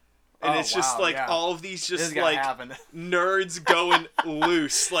everywhere. And it's just wow, like yeah. all of these This just is gonna like happen. nerds going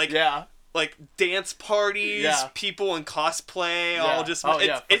loose. Like Yeah. like dance parties, Yeah. people in cosplay, Yeah. all just yeah.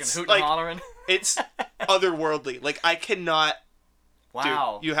 Fucking it's hooting like and hollering. it's otherworldly. Like I cannot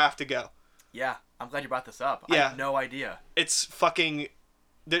Wow. dude, you have to go. Yeah. I'm glad you brought this up. I Yeah. had no idea. It's fucking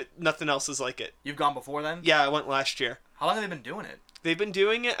nothing else is like it. You've gone before then? Yeah, I went last year. How long have they been doing it? They've been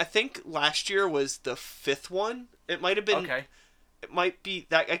doing it. I think last year was the 5th one. It might have been. Okay. It might be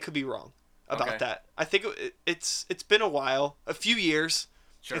that. I could be wrong about Okay. that. I think it's been a while, a few years.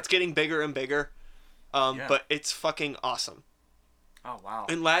 Sure. It's getting bigger and bigger. Yeah. But it's fucking awesome. Oh wow.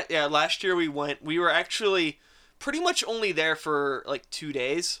 And last year we went. We were actually pretty much only there for like 2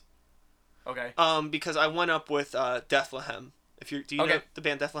 days. Okay. Because I went up with Bethlehem. Do you know Okay. the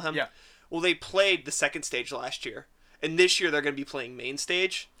band Bethlehem? Yeah. Well, they played the second stage last year, and this year they're going to be playing main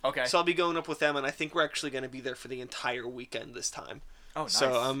stage. Okay. So I'll be going up with them, and I think we're actually going to be there for the entire weekend this time. Oh, nice.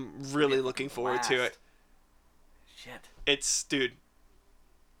 So I'm really looking forward to it. Shit. It's, dude.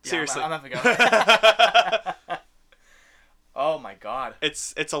 Yeah, Seriously. I'm gonna have to go. Oh my god.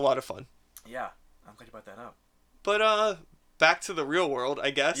 It's a lot of fun. Yeah. I'm glad you brought that up. But back to the real world,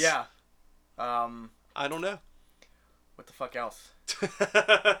 I guess. Yeah. I don't know. What the fuck else?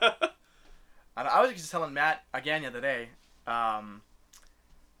 I was just telling Matt again the other day. I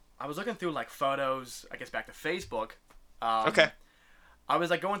was looking through like photos. I guess back to Facebook. Okay. I was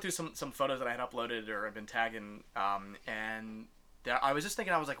like going through some photos that I had uploaded or had been tagged in, and I was just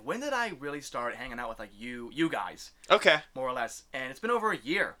thinking, I was like, when did I really start hanging out with like you guys, Okay. more or less? And it's been over a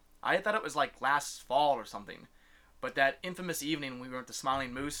year. I thought it was like last fall or something, but that infamous evening we were at the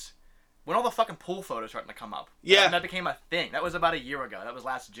Smiling Moose, when all the fucking pool photos starting to come up. Yeah. And that became a thing. That was about a year ago. That was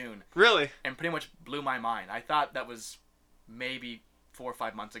last June. Really? And pretty much blew my mind. I thought that was maybe 4 or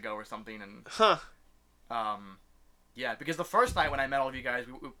 5 months ago or something. And Huh. yeah, because the first night when I met all of you guys,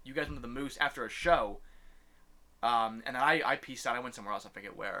 you guys went to the Moose after a show. And then I pieced out. I went somewhere else. I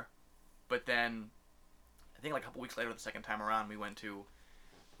forget where. But then I think like a couple weeks later, the second time around,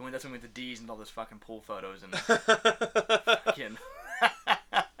 that's when we went to D's and all those fucking pool photos and fucking.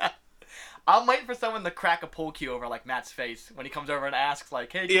 I'm waiting for someone to crack a pool cue over like Matt's face when he comes over and asks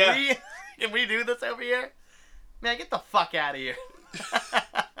like, "Hey, can we do this over here?" Man, get the fuck out of here.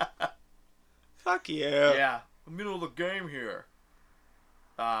 Fuck yeah. Yeah, middle of the game here.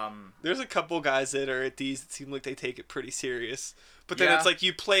 There's a couple guys that are at D's that seem like they take it pretty serious. But then Yeah. it's like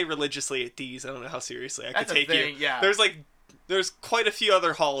you play religiously at D's. I don't know how seriously I That's could the take thing, you. yeah. There's quite a few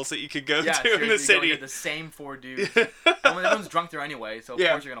other halls that you could go Yeah, to in the seriously, you go city. get the same 4 dudes. Everyone's drunk there anyway, so of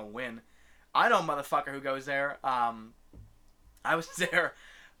Yeah. course you're gonna win. I know a motherfucker who goes there. I was there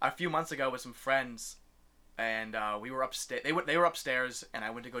a few months ago with some friends, and we were upstairs. They were upstairs, and I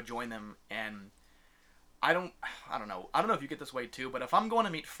went to go join them. And I don't know if you get this way too, but if I'm going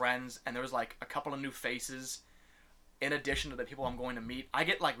to meet friends and there's like a couple of new faces, in addition to the people I'm going to meet, I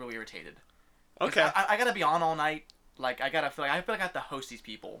get like really irritated. Okay. I gotta be on all night. Like I feel like I have to host these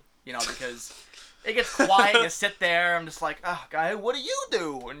people, because it gets quiet. You sit there. I'm just like, oh, guy, what do you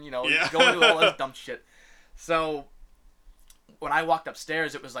do? And Yeah. you go into all this dumb shit. So when I walked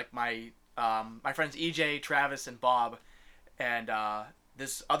upstairs, it was like my friends EJ, Travis, and Bob, and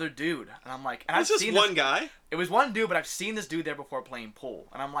this other dude. And I'm like, and It's just one guy? It was one dude, but I've seen this dude there before playing pool,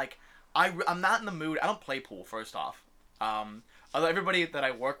 and I'm like, I'm not in the mood. I don't play pool. First off, although everybody that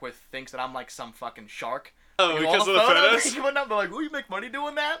I work with thinks that I'm like some fucking shark. Oh, Like, because all of the photos? they put up, they're like, "Oh, you make money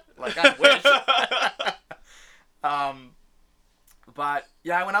doing that?" Like, I wish. But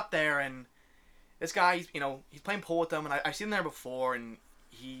yeah, I went up there, and this guy, he's playing pool with them, and I've seen him there before, and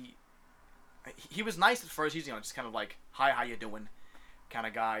he was nice at first. He's just kind of like, "Hi, how you doing?" kind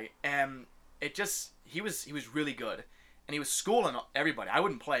of guy, and he was really good, and he was schooling everybody. I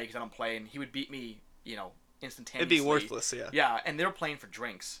wouldn't play because I don't play, and he would beat me, instantaneously. It'd be worthless, yeah. Yeah, and they were playing for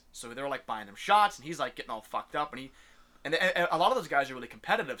drinks, so they were like buying them shots, and he's like getting all fucked up, and a lot of those guys are really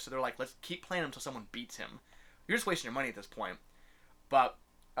competitive, so they're like, let's keep playing until someone beats him. You're just wasting your money at this point. But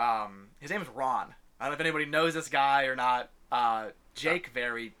his name is Ron. I don't know if anybody knows this guy or not. Jake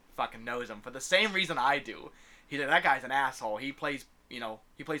very fucking knows him for the same reason I do. That guy's an asshole. He plays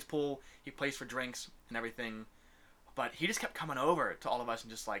pool, he plays for drinks and everything. But he just kept coming over to all of us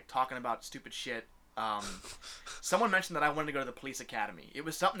and just like talking about stupid shit. Someone mentioned that I wanted to go to the police academy. It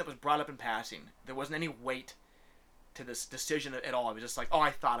was something that was brought up in passing. There wasn't any weight to this decision at all. It was just like, oh,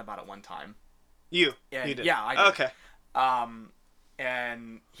 I thought about it one time. You And, did. Yeah, I did. Okay.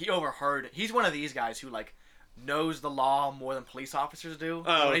 And he overheard. He's one of these guys who like knows the law more than police officers do.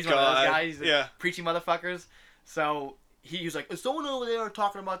 Oh, He's God. one of those guys, Yeah. preachy motherfuckers. So he was like, is someone over there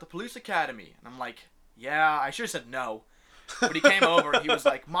talking about the police academy? And I'm like, yeah, I should have said no. But he came over and he was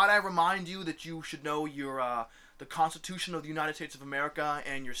like, might I remind you that you should know your the Constitution of the United States of America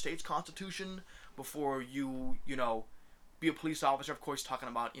and your state's constitution before you be a police officer. Of course, talking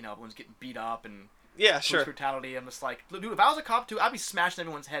about, everyone's getting beat up and Yeah, police sure. brutality. I'm just like, dude, if I was a cop too, I'd be smashing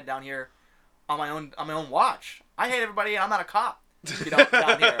everyone's head down here on my own watch. I hate everybody and I'm not a cop.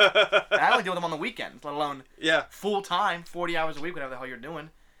 Down here. And I only deal with them on the weekends, let alone Yeah. full time, 40 hours a week, whatever the hell you're doing.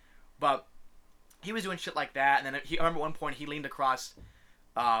 But he was doing shit like that, and then I remember at one point he leaned across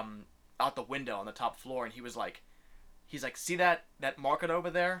out the window on the top floor, and he's like, see that market over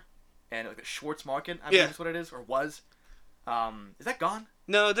there? And like Schwartz Market, I believe is what it is, or was. Is that gone?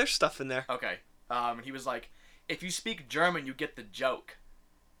 No, there's stuff in there. Okay. And he was like, if you speak German, you get the joke.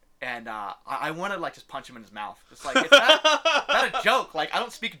 And I want to like just punch him in his mouth. It's like, it's not a joke. Like, I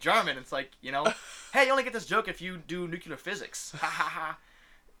don't speak German. It's like, hey, you only get this joke if you do nuclear physics. Ha ha ha.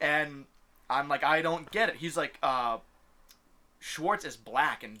 And I'm like, I don't get it. He's like, Schwartz is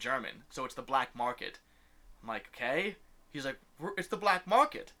black in German, so it's the black market. I'm like, okay. He's like, it's the black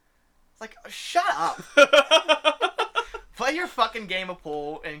market. It's like, shut up. Play your fucking game of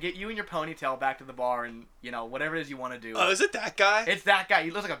pool and get you and your ponytail back to the bar and, whatever it is you want to do. Oh, is it that guy? It's that guy.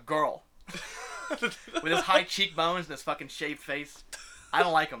 He looks like a girl. With his high cheekbones and his fucking shaved face. I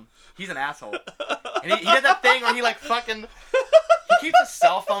don't like him. He's an asshole. And he did that thing where he like fucking... He keeps his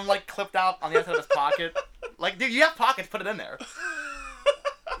cell phone like clipped out on the outside of his pocket. Like, dude, you have pockets, put it in there.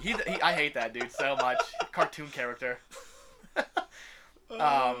 I hate that dude so much. Cartoon character.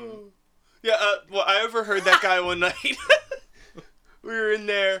 Yeah, well, I overheard that guy one night. We were in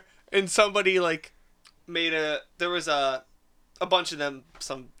there, and somebody, like, there was a bunch of them,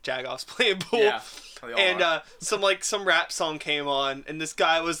 some jagoffs playing pool. Yeah, and some rap song came on, and this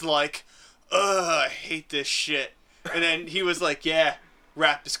guy was like, ugh, I hate this shit. And then he was like, yeah,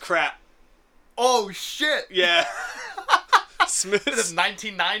 rap is crap. Oh, shit! Yeah. Smith. This is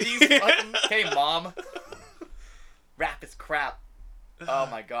 1990s? Fucking, hey, mom. Rap is crap. Oh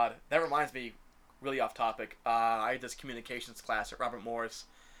my god. That reminds me, really off topic. I had this communications class at Robert Morris.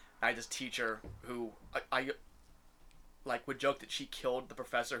 I had this teacher who I would joke that she killed the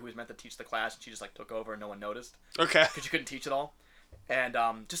professor who was meant to teach the class, and she just like took over and no one noticed. Okay. Because she couldn't teach it all. And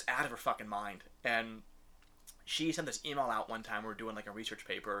just out of her fucking mind. And she sent this email out one time. We were doing like a research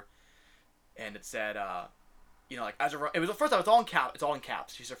paper, and it said, it was first off, it's all in caps. It's all in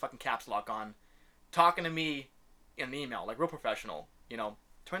caps. She's her fucking caps lock on, talking to me in an email, like real professional.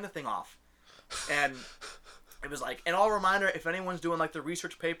 Turn the thing off. And it was like, and all reminder, if anyone's doing like the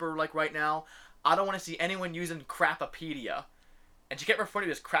research paper like right now, I don't want to see anyone using Crapopedia. And she kept referring to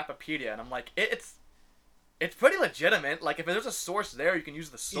it as Crapopedia, and I'm like, it's pretty legitimate. Like, if there's a source there, you can use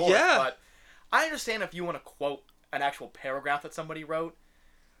the source. Yeah. But I understand if you want to quote an actual paragraph that somebody wrote,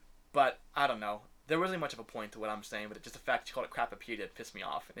 but I don't know. There wasn't much of a point to what I'm saying, but just the fact she called it Crapopedia pissed me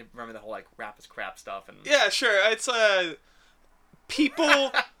off. And remember the whole like rap is crap stuff. And Yeah, sure. It's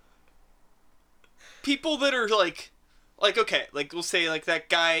people that are like okay, like we'll say like that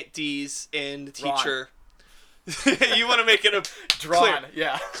guy at D's and the teacher. You want to make it drawn,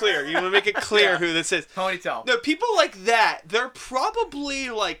 yeah. Clear. You want to make it clear Yeah. who this is. Ponytail. No, people like that, they're probably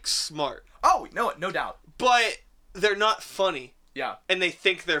like smart, Oh, no doubt. but they're not funny, Yeah. and they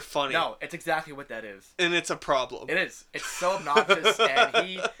think they're funny. No, it's exactly what that is. And it's a problem. It is. It's so obnoxious. And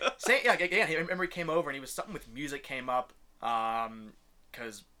I remember he came over and he was something with music came up,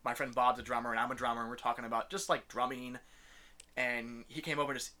 because my friend Bob's a drummer and I'm a drummer and we're talking about just like drumming, and he came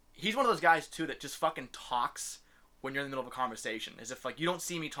over and he's one of those guys too that just fucking talks when you're in the middle of a conversation, as if like you don't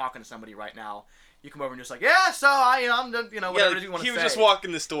see me talking to somebody right now. You come over and just like, yeah, so I'm whatever it is you want to say. He was just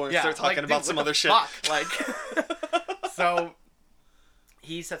walking this door and start talking like, about dude, some what other the shit. fuck? Like, so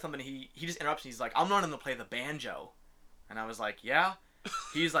he said something. He just interrupts. And he's like, I'm learning to play the banjo, and I was like, yeah.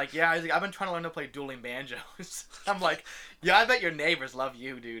 He's like, yeah. He's like, I've been trying to learn to play dueling banjos. I'm like, yeah. I bet your neighbors love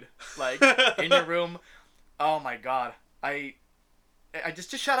you, dude. Like in your room. Oh my god. I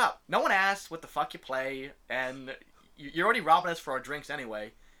just shut up. No one asked what the fuck you play, and you're already robbing us for our drinks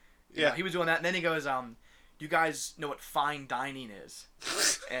anyway. You know, he was doing that, and then he goes, you guys know what fine dining is?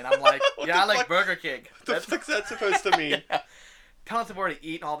 And I'm like, yeah, I like Burger King. What the fuck's that supposed to mean? Yeah. Telling us where to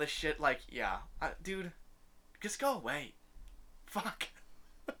eat and all this shit, like, yeah. Dude, just go away. Fuck.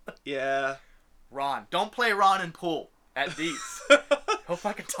 Yeah. Ron. Don't play Ron in pool at these. He'll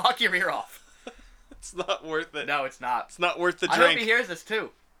fucking talk your ear off. It's not worth it. No, it's not. It's not worth the I drink. hope he hears this, too.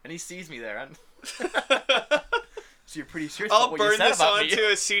 And he sees me there. So you're pretty serious I'll about what you burn said this about onto me.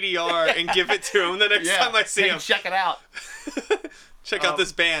 a CDR and give it to him the next time I see Hey, him. check it out. Check out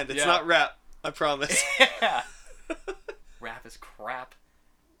this band. It's not rap. I promise. Yeah. Rap is crap.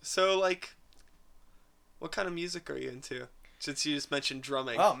 So, like, what kind of music are you into? Since you just mentioned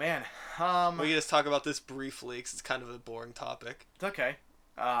drumming. Oh, man. We can just talk about this briefly because it's kind of a boring topic. It's okay.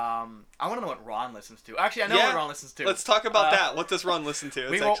 I want to know what Ron listens to. Actually, I know what Ron listens to. Let's talk about that. What does Ron listen to?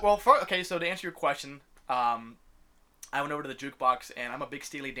 Okay, so to answer your question, I went over to the jukebox, and I'm a big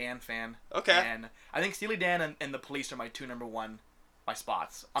Steely Dan fan. Okay. And I think Steely Dan and the Police are my two number one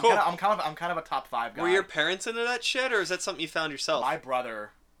spots. Cool. I'm kind of a top 5 guy. Were your parents into that shit, or is that something you found yourself? My brother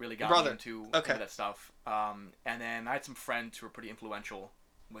really got me into that stuff. And then I had some friends who were pretty influential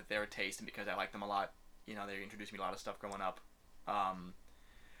with their taste, and because I liked them a lot, you know, they introduced me to a lot of stuff growing up.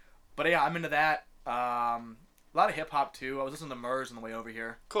 But yeah, I'm into that. A lot of hip hop too. I was listening to Murs on the way over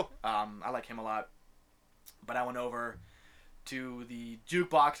here. Cool. I like him a lot. But I went over to the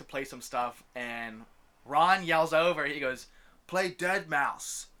jukebox to play some stuff, and Ron yells over. He goes, "Play Dead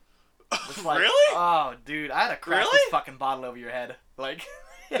Mouse." Like, really? Oh, dude, I had to crack this fucking bottle over your head. Like,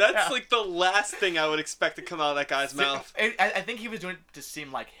 that's like the last thing I would expect to come out of that guy's mouth. I think he was doing it to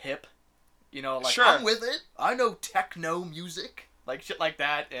seem like hip. You know, like, sure. I'm with it. I know techno music. Like, shit like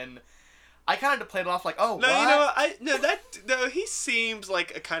that. And I kind of had to play it off like, oh, no, what? you know, he seems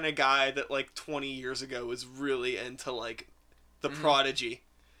like a kind of guy that, like, 20 years ago was really into, like, the Prodigy.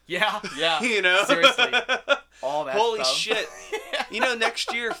 Yeah. You know? Seriously. All that Holy stuff. shit. You know,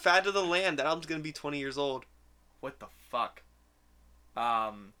 next year, Fad to the Land, that album's gonna be 20 years old. What the fuck?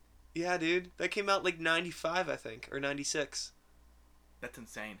 Yeah, dude. That came out, like, 95, I think. Or 96. That's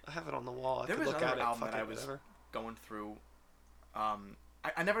insane. I have it on the wall. There could was look another at album it. that I was going through.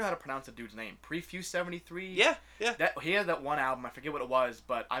 I never know how to pronounce the dude's name. Prefuse 73? Yeah. He had that one album. I forget what it was,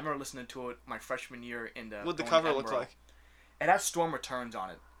 but I remember listening to it my freshman year in the. What'd the cover look like? It has Storm Returns on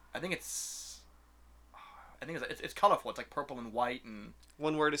it. I think it's colorful. It's like purple and white and.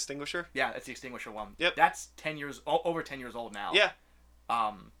 One word extinguisher. Yeah, it's the extinguisher one. Yep. That's over 10 years old now. Yeah.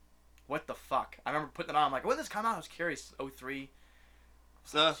 What the fuck? I remember putting it on. I'm like, when did this come out? I was curious. 03.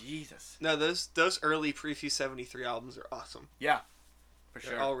 Jesus. No, those early Prefuse 73 albums are awesome. Yeah. For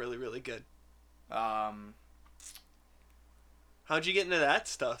sure. They're all really, really good. How'd you get into that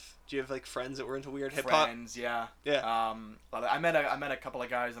stuff? Do you have, like, friends that were into weird hip hop? Friends, yeah. Yeah. I met a couple of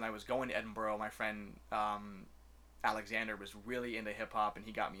guys, and I was going to Edinburgh. My friend Alexander was really into hip hop, and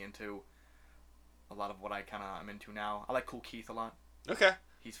he got me into a lot of what I'm into now. I like Kool Keith a lot. Okay.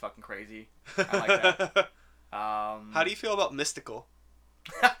 He's fucking crazy. I like that. How do you feel about Mystical?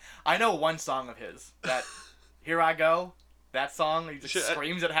 I know one song of his. That Here I Go. That song. He just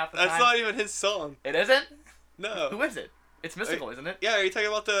screams it half the time. That's not even his song. It isn't? No. Who is it? It's Mystical, isn't it? Yeah, are you talking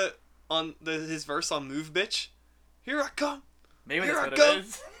about his verse on Move Bitch? Here I come. Maybe Here that's what go. it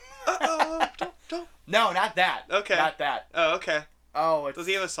is. Uh-oh. Don't. No, not that. Okay. Not that. Oh, okay. Oh, Does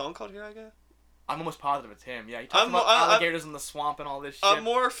he have a song called Here I Go? I'm almost positive it's him. Yeah, he talks about alligators in the swamp and all this shit. I'm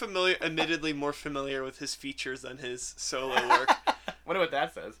admittedly more familiar with his features than his solo work. Wonder what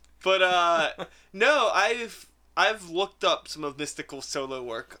that says. But no, I've looked up some of Mystical solo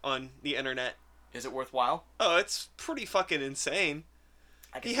work on the internet. Is it worthwhile? Oh, it's pretty fucking insane.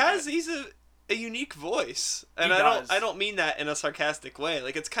 He's a unique voice, and I don't mean that in a sarcastic way.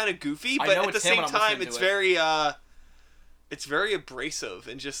 Like, it's kind of goofy, but at the same time, it's very abrasive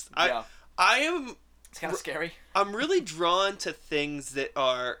and just It's kind of scary. I'm really drawn to things that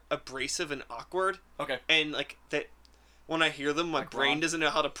are abrasive and awkward. Okay. And like that, when I hear them, my brain doesn't know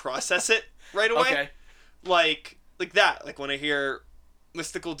how to process it right away. Okay. Like that. Like when I hear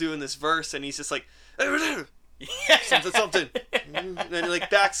Mystical doing this verse, and he's just like, something, and then he like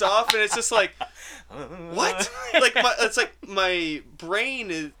backs off, and it's just like, what? Like it's like my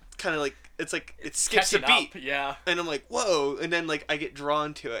brain is kind of like it skips a beat. Yeah. And I'm like, whoa, and then like I get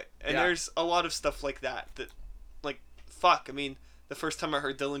drawn to it, and there's a lot of stuff like that like fuck. I mean, the first time I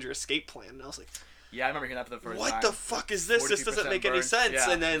heard Dillinger Escape Plan, and I was like, yeah, I remember hearing that for the first time. What the fuck is this? This doesn't make any sense.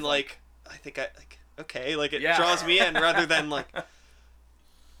 Yeah. And then like I think okay, like it draws me in rather than like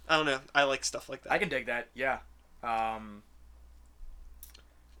I don't know. I like stuff like that. I can dig that. Yeah.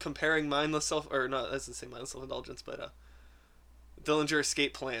 Comparing mindless mindless self-indulgence, but Dillinger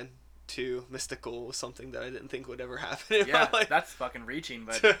Escape Plan to Mystical was something that I didn't think would ever happen. Yeah, that's fucking reaching,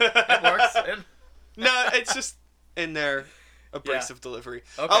 but it works. No, it's just in their abrasive delivery.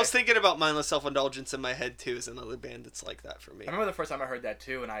 Okay. I was thinking about Mindless Self-Indulgence in my head too as another band that's like that for me. I remember the first time I heard that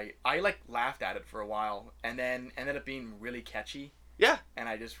too, and I like laughed at it for a while, and then ended up being really catchy. Yeah. And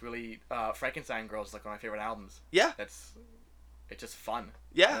I just really Frankenstein Girls is like one of my favorite albums. Yeah. it's just fun.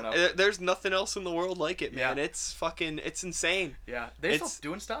 Yeah, there's nothing else in the world like it, man. Yeah. It's insane. Yeah, they still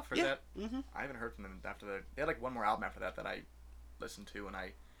doing stuff, or yeah. that? Mm-hmm. I haven't heard from them after that. They had like one more album after that I listened to, and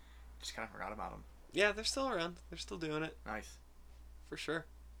I just kind of forgot about them. Yeah, they're still around. They're still doing it. Nice. For sure.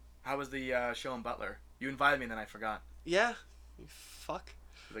 How was the show in Butler? You invited me, and then I forgot. Yeah. You fuck.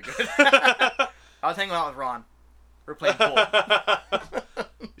 Was it good? I was hanging out with Ron. We were playing pool.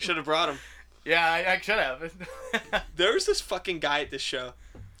 You should have brought him. Yeah, I should have. There was this fucking guy at this show.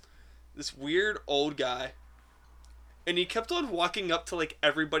 This weird old guy. And he kept on walking up to, like,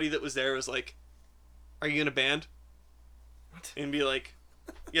 everybody that was there. Was like, are you in a band? What? And be like,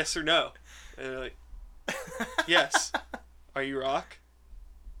 yes or no. And they're like, yes. Are you rock?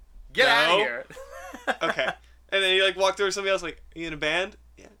 Get No. out of here. Okay. And then he, like, walked over to somebody else, like, are you in a band?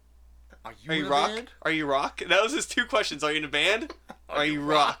 Yeah. Are Are you in a rock? band? Are you rock? And that was his two questions. Are you in a band? Are you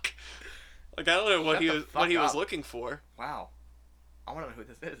rock? Like, I don't know what Shut he the was fuck up. looking for. Wow. I want to know who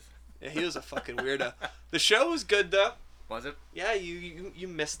this is. Yeah, he was a fucking weirdo. The show was good though. Was it? Yeah, you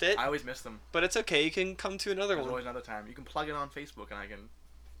missed it. I always miss them. But it's okay. You can come to another There's one. always another time. You can plug it on Facebook, and I can.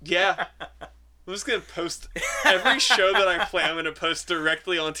 Yeah. I'm just gonna post every show that I play. I'm gonna post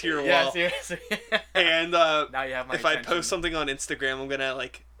directly onto your Yeah, wall. seriously. And now you have my if I attention. post something on Instagram, I'm gonna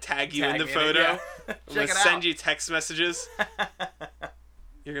like tag you in the Tag me photo. yeah. I'm Check gonna it send out. you text messages.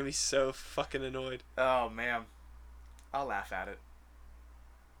 You're gonna be so fucking annoyed. Oh man, I'll laugh at it.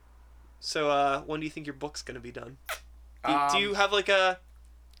 So, when do you think your book's gonna be done? Do you have like a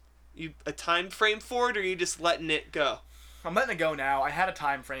time frame for it, or are you just letting it go? I'm letting it go now. I had a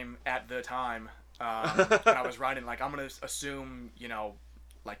time frame at the time when I was writing. Like, I'm gonna assume,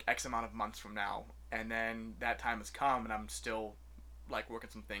 like X amount of months from now, and then that time has come, and I'm still like working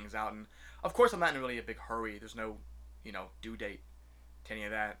some things out. And of course, I'm not in really a big hurry. There's no, due date to any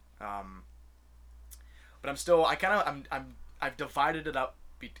of that. But I'm still. I've divided it up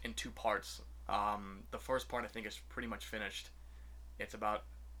in two parts. The first part I think is pretty much finished. It's about,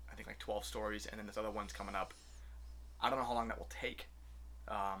 I think, like 12 stories, and then this other one's coming up. I don't know how long that will take.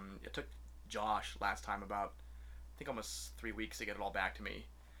 It took Josh last time about, I think, almost 3 weeks to get it all back to me.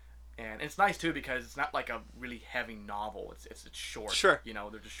 And it's nice too because it's not like a really heavy novel. It's short. Sure.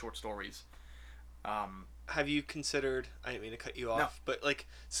 They're just short stories. Have you considered, I didn't mean to cut you off, No. but like,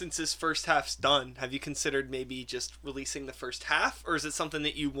 since this first half's done, have you considered maybe just releasing the first half, or is it something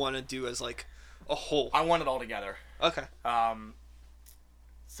that you want to do as like a whole? I want it all together. Okay.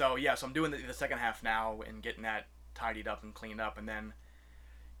 So I'm doing the second half now and getting that tidied up and cleaned up, and then,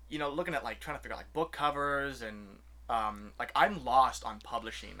 looking at like trying to figure out like book covers and like I'm lost on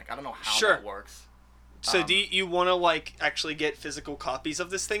publishing. Like I don't know how Sure. that works. So do you want to like actually get physical copies of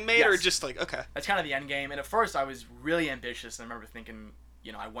this thing made, or Yes. just like, okay. That's kind of the end game. And at first I was really ambitious, and I remember thinking,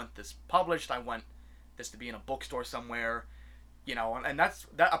 I want this published. I want this to be in a bookstore somewhere. And that's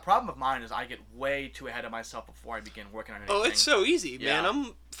a problem of mine is I get way too ahead of myself before I begin working on anything. Oh, it's so easy, man. Yeah.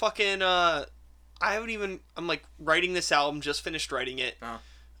 I'm fucking, I'm like writing this album, just finished writing it.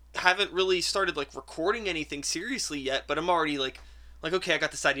 Haven't really started like recording anything seriously yet, but I'm already like, okay, I got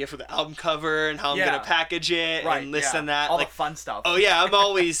this idea for the album cover and how I'm Yeah. gonna package it and this and that. All Like, the fun stuff. oh yeah, I'm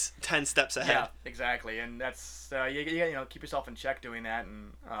always 10 steps ahead. Yeah, exactly. And that's you keep yourself in check doing that.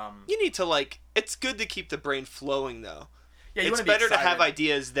 And You need to like, it's good to keep the brain flowing though. yeah, you It's wanna be better to have excited.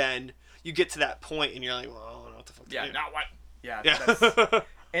 ideas than you get to that point and you're like, well, I don't know what the fuck to Yeah, do. now what? Yeah, Yeah. that's,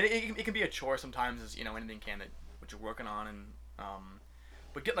 and it can be a chore sometimes, as anything can that what you're working on, and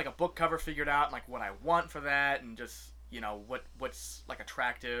but get like a book cover figured out, like what I want for that, and just what's like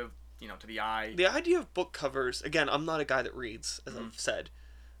attractive, to the eye. The idea of book covers, again, I'm not a guy that reads, as I've said,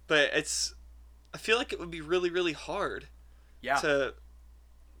 but I feel like it would be really, really hard Yeah.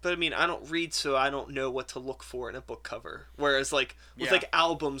 but I mean, I don't read, so I don't know what to look for in a book cover. Whereas like, with Yeah. like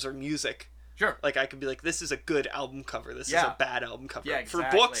albums or music, Sure. like I could be like, this is a good album cover, this is Yeah. a bad album cover. Yeah, For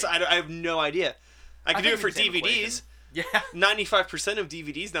exactly. books, I have no idea. I could do think it for it's the same DVDs. equation. Yeah. 95% of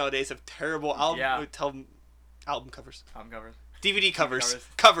DVDs nowadays have terrible album covers. Album covers. DVD covers. covers.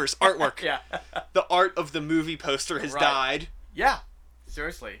 Covers. Artwork. Yeah. The art of the movie poster has Right. died. Yeah.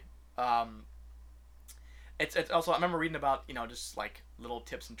 Seriously. It's also, I remember reading about, just like little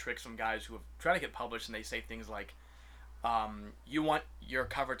tips and tricks from guys who have tried to get published, and they say things like, you want your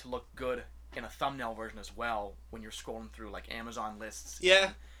cover to look good in a thumbnail version as well when you're scrolling through like Amazon lists.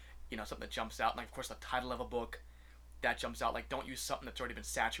 Yeah. And, something that jumps out. And like, of course, the title of a book that jumps out. Like, don't use something that's already been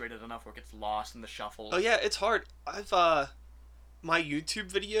saturated enough where it gets lost in the shuffle. Oh yeah, it's hard. I've my YouTube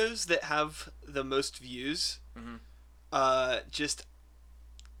videos that have the most views, just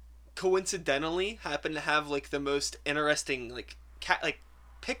coincidentally happen to have like the most interesting like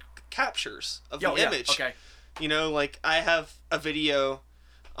captures of the image. Okay. You know, like I have a video,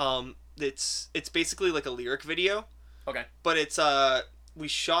 it's basically like a lyric video, Okay. but it's we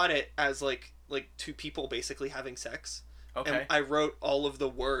shot it as like two people basically having sex. Okay. And I wrote all of the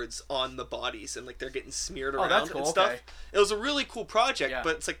words on the bodies, and like they're getting smeared Oh, around that's cool. and stuff. Okay. It was a really cool project, Yeah.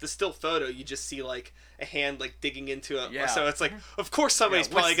 but it's like the still photo. You just see like a hand like digging into it. Yeah. So it's like, of course somebody's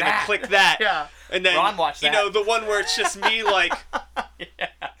Yeah, what's probably gonna that? click that. Yeah. And then Ron watched you that. know the one where it's just me like Yeah.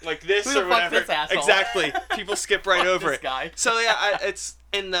 like this Who the or fuck whatever. this asshole? Exactly. People skip right Fuck over this it. guy. So yeah, it's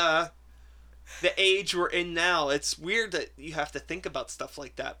in the age we're in now. It's weird that you have to think about stuff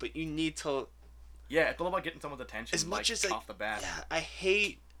like that, but you need to. Yeah, it's all about getting someone's attention. As much as off the bat. Yeah, I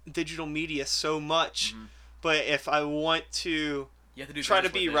hate digital media so much, Mhm. but if I want to You have to do try to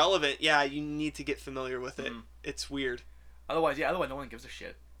business be with it. relevant, yeah, you need to get familiar with it. Mhm. It's weird. Otherwise no one gives a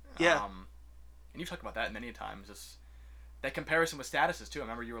shit. Yeah. And you've talked about that many times. Just that comparison with statuses too. I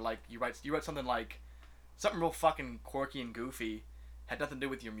remember you were like, you write something like something real fucking quirky and goofy, had nothing to do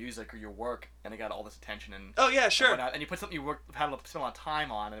with your music or your work, and it got all this attention and. Oh yeah, sure. And you put something you had spent a lot of time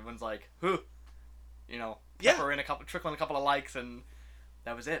on, and everyone's like, "Who?" You know, Yeah. trickling a couple of likes, and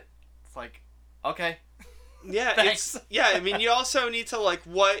that was it. It's like, okay. Yeah, Thanks. I mean, you also need to like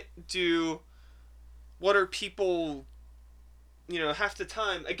what are people, you know, half the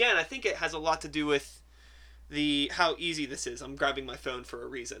time. Again, I think it has a lot to do with how easy this is. I'm grabbing my phone for a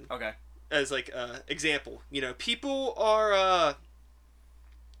reason. Okay. As like example, you know, people are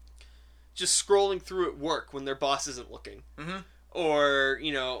just scrolling through at work when their boss isn't looking, Mm-hmm. or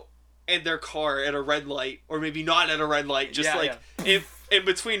you know, in their car at a red light, or maybe not at a red light, just in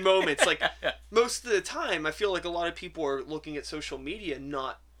between moments. Like Yeah. most of the time, I feel like a lot of people are looking at social media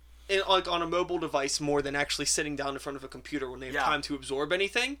like on a mobile device more than actually sitting down in front of a computer when they have Yeah. time to absorb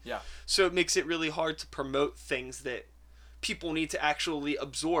anything. Yeah. So it makes it really hard to promote things that people need to actually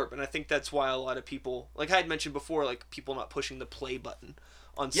absorb, and I think that's why a lot of people, like I had mentioned before, like people not pushing the play button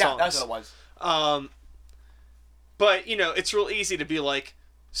on Yeah, songs. that's what it was. But you know, it's real easy to be like,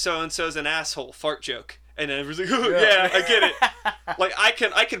 so and so's an asshole, fart joke, and then everyone's like, oh, Yeah. yeah, I get it. Like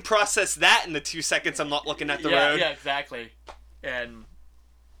I can process that in the 2 seconds I'm not looking at the road. Yeah, exactly. And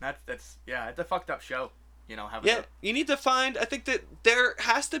that's it's a fucked up show. You know, having Yeah, you need to find. I think that there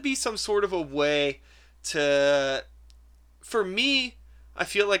has to be some sort of a way to. For me, I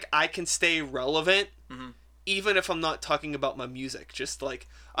feel like I can stay relevant, Mhm. even if I'm not talking about my music. Just like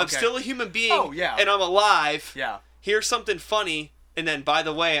I'm Okay. still a human being, Oh, yeah. and I'm alive. Yeah. Here's something funny, and then by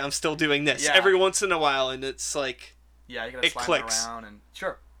the way, I'm still doing this Yeah. every once in a while, and it's like, Yeah, you gotta It slide clicks. it around and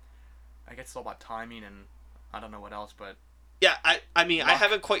sure. I guess it's all about timing and I don't know what else, but yeah. I mean, I Luck.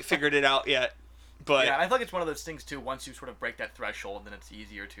 haven't quite figured it out yet, but yeah, I feel like it's one of those things too. Once you sort of break that threshold, then it's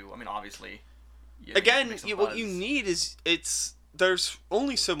easier to. I mean, obviously. You again, make some what you buzz. need is there's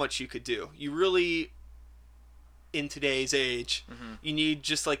only so much you could do. You really, in today's age, Mhm. you need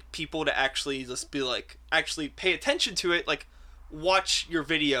just like people to actually just be like, actually pay attention to it, like watch your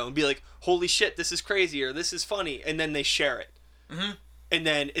video and be like, holy shit, this is crazy, or this is funny, and then they share it. Mhm. And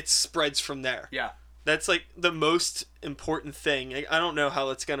then it spreads from there. Yeah. That's like the most important thing. I don't know how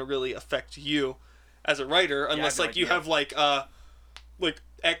it's gonna really affect you as a writer, I unless have no like you idea. have like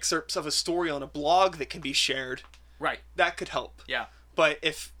excerpts of a story on a blog that can be shared. Right. That could help. Yeah. But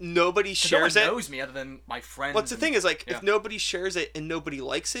if nobody 'Cause no one shares it, knows me other than my friends. what's the thing is like yeah. if nobody shares it and nobody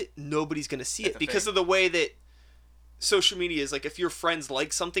likes it, nobody's gonna see That's it the because thing. of the way that social media is. Like if your friends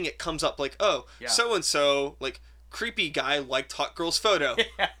like something, it comes up like, oh, Yeah. so and so, like creepy guy liked hot girl's photo.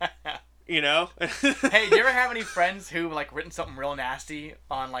 You know? Hey, do you ever have any friends who like written something real nasty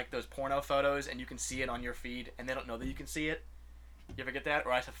on like those porno photos and you can see it on your feed and they don't know that you can see it? You ever get that?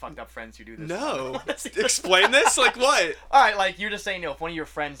 Or I have fucked up friends who do this. No. Explain this? Like what? All right, like you're just saying, you know, if one of your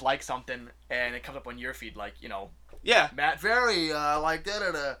friends likes something and it comes up on your feed, like, you know, Yeah. Matt Ferry, like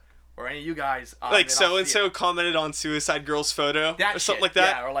da-da-da, or any of you guys. Like they don't so and see so it. commented on Suicide Girl's photo That or something shit, like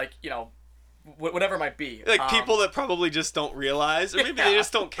that. Yeah, or like, you know, whatever it might be. Like people that probably just don't realize, or maybe they Yeah.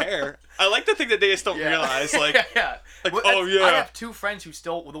 just don't care. I like to think that they just don't yeah. realize, like, yeah. like, Well, oh, yeah. I have two friends who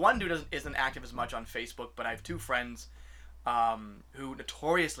still. Well, the one dude isn't active as much on Facebook, but I have two friends who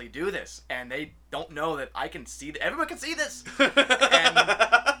notoriously do this, and they don't know that I can see that. Everyone can see this. And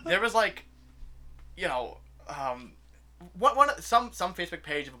there was like, you know, some Facebook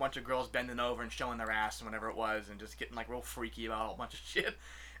page of a bunch of girls bending over and showing their ass and whatever it was, and just getting like real freaky about a whole bunch of shit.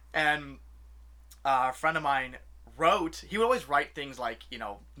 And a friend of mine he would always write things like, you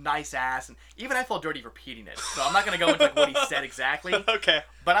know, nice ass, and even I felt dirty repeating it. So I'm not gonna go into like what he said exactly. Okay.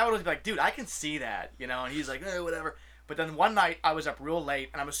 But I would always be like, dude, I can see that, you know, and he's like, whatever. But then one night I was up real late,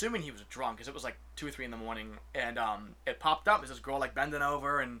 and I'm assuming he was drunk, because it was like 2 or 3 in the morning, and it popped up as this girl like bending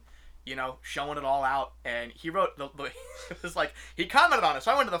over, and you know, showing it all out. And he wrote, it was like, he commented on it.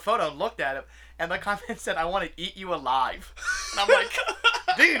 So I went to the photo and looked at it. And the comment said, "I want to eat you alive." And I'm like,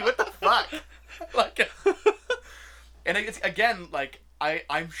 dude, what the fuck? Like, and it's, again, like,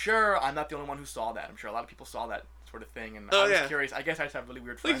 I'm sure I'm not the only one who saw that. I'm sure a lot of people saw that sort of thing. And I was curious. I guess I just have really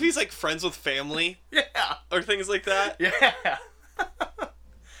weird friends. Like if he's like friends with family. Yeah. Or things like that. Yeah.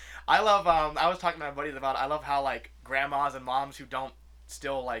 I love, I was talking to my buddies about, I love how, like, grandmas and moms who don't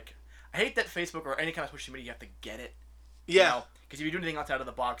still, like, I hate that Facebook or any kind of social media, you have to get it. Yeah. You know? Because if you do anything outside of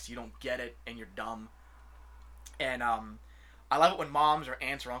the box, you don't get it, and you're dumb. And, I love it when moms or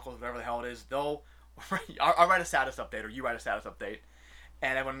aunts or uncles, whatever the hell it is, I'll write a status update, or you write a status update,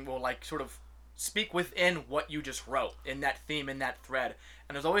 and everyone will, like, sort of speak within what you just wrote, in that theme, in that thread.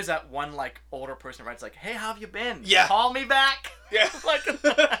 And there's always that one, like, older person who writes, like, "Hey, how have you been? Yeah. Call me back." Yeah. Like,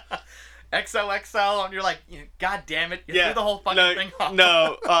 XOXO, and you're like, God damn it, you threw the whole fucking thing off.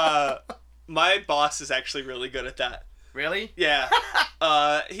 No, my boss is actually really good at that. Really? Yeah.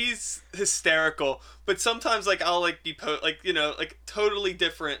 He's hysterical, but sometimes, like, I'll, like, be like, you know, like, totally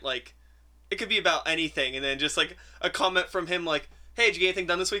different, like, it could be about anything, and then just, like, a comment from him, like, "Hey, did you get anything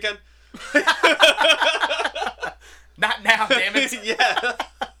done this weekend?" Not now, damn it. Yeah.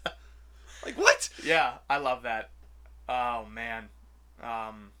 Like, what? Yeah, I love that. Oh, man.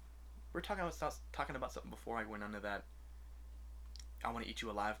 We're talking about something before I went into that "I want to eat you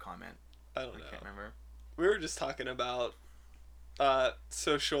alive" comment. I don't know. I can't remember. We were just talking about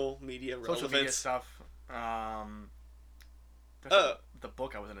social media relevance. Social media stuff. The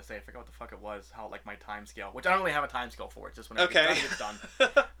book I was gonna say, I forgot what the fuck it was. How, like, my time scale, which I don't really have a time scale for. It's just when it gets done.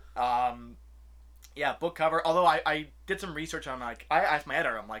 Yeah, book cover. Although I did some research on, like, I asked my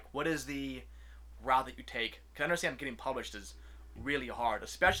editor, I'm like, what is the route that you take? Because I understand getting published is really hard,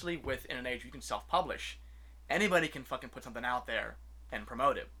 especially in an age where you can self-publish. Anybody can fucking put something out there and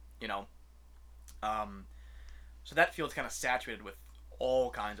promote it, you know. So that field's kind of saturated with all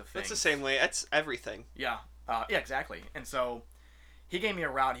kinds of things. That's the same way. That's everything. Yeah. Yeah, exactly. And so he gave me a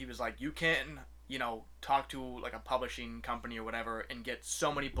route. He was like, you can, you know, talk to, like, a publishing company or whatever and get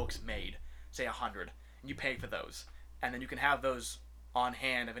so many books made, say 100, and you pay for those. And then you can have those on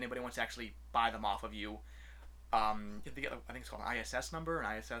hand if anybody wants to actually buy them off of you. You have to get, I think it's called an ISS number,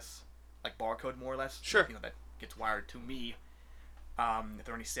 an ISS, like, barcode, more or less. Sure. You know, that gets wired to me. If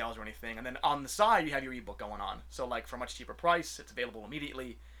there are any sales or anything. And then on the side, you have your ebook going on. So, like, for a much cheaper price, it's available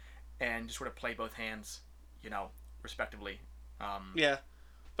immediately, and just sort of play both hands, you know, respectively. Yeah.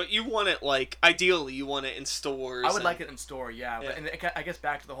 But you want it, like, ideally, you want it in stores. I would like it in store, yeah. But, and I guess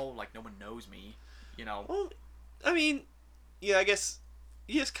back to the whole, like, no one knows me, you know. Well, I mean, yeah, I guess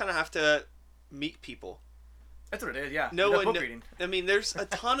you just kind of have to meet people. That's what it is, yeah. No one. book reading. I mean, there's a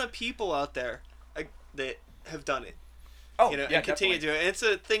ton of people out there that have done it. Oh, you know, yeah, and continue definitely. to do it. And it's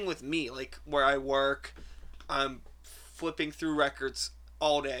a thing with me, like, where I work, I'm flipping through records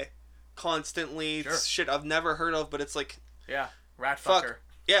all day, constantly. Sure. It's shit I've never heard of, but it's like, Yeah, rat fuck. fucker.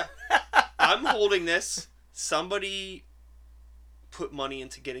 Yeah, I'm holding this. Somebody put money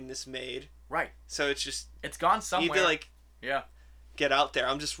into getting this made. Right. So it's just, It's gone you somewhere. need to, like, yeah. get out there.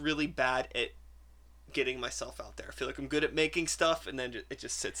 I'm just really bad at getting myself out there. I feel like I'm good at making stuff, and then it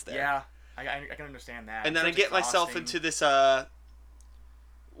just sits there. Yeah, I can understand that. And then I It's get myself exhausting.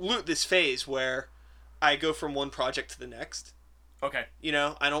 into this phase where I go from one project to the next. Okay. You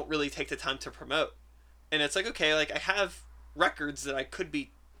know, I don't really take the time to promote. And it's like, okay, like, I have records that I could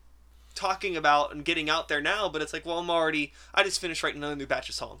be talking about and getting out there now, but it's like, well, I just finished writing another new batch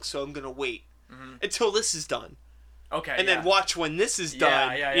of songs, so I'm going to wait until this is done. Okay, And then watch when this is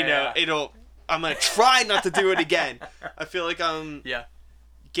done. Yeah, you know, I'm going to try not to do it again. I feel like I'm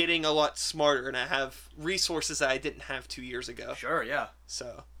getting a lot smarter, and I have resources that I didn't have 2 years ago. Sure, yeah.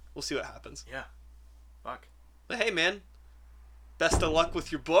 So, we'll see what happens. Yeah. Fuck. But hey, man, best of luck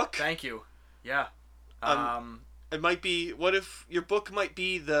with your book. Thank you. Yeah. It might be, what if your book might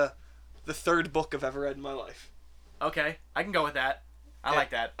be the third book I've ever read in my life? Okay, I can go with that. I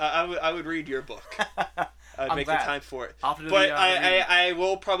like that. I would read your book. I'd make the time for it. I'll have to do But the, I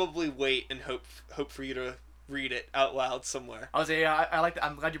will probably wait and hope for you to read it out loud somewhere. I was I like that.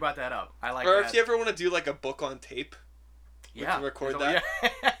 I'm glad you brought that up. I like Or that. if you ever want to do, like, a book on tape, we can record that.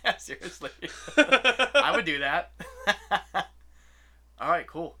 Yeah. Seriously. I would do that. All right,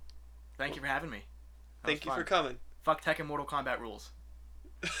 cool. Thank you for having me. Thank you for coming. Fuck Tekken Mortal Kombat rules.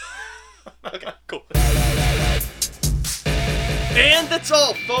 Okay, cool. And that's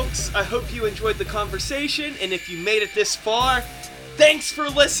all, folks. I hope you enjoyed the conversation, and if you made it this far, thanks for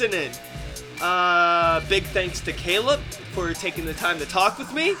listening. Big thanks to Caleb for taking the time to talk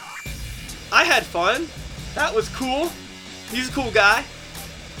with me. I had fun. That was cool. He's a cool guy.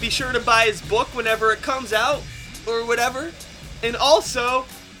 Be sure to buy his book whenever it comes out, or whatever. And also,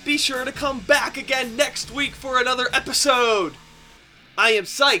 be sure to come back again next week for another episode. I am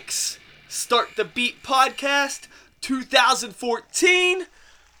Sykes. Start the Beat Podcast 2014.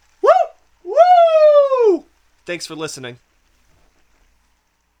 Woo! Woo! Thanks for listening.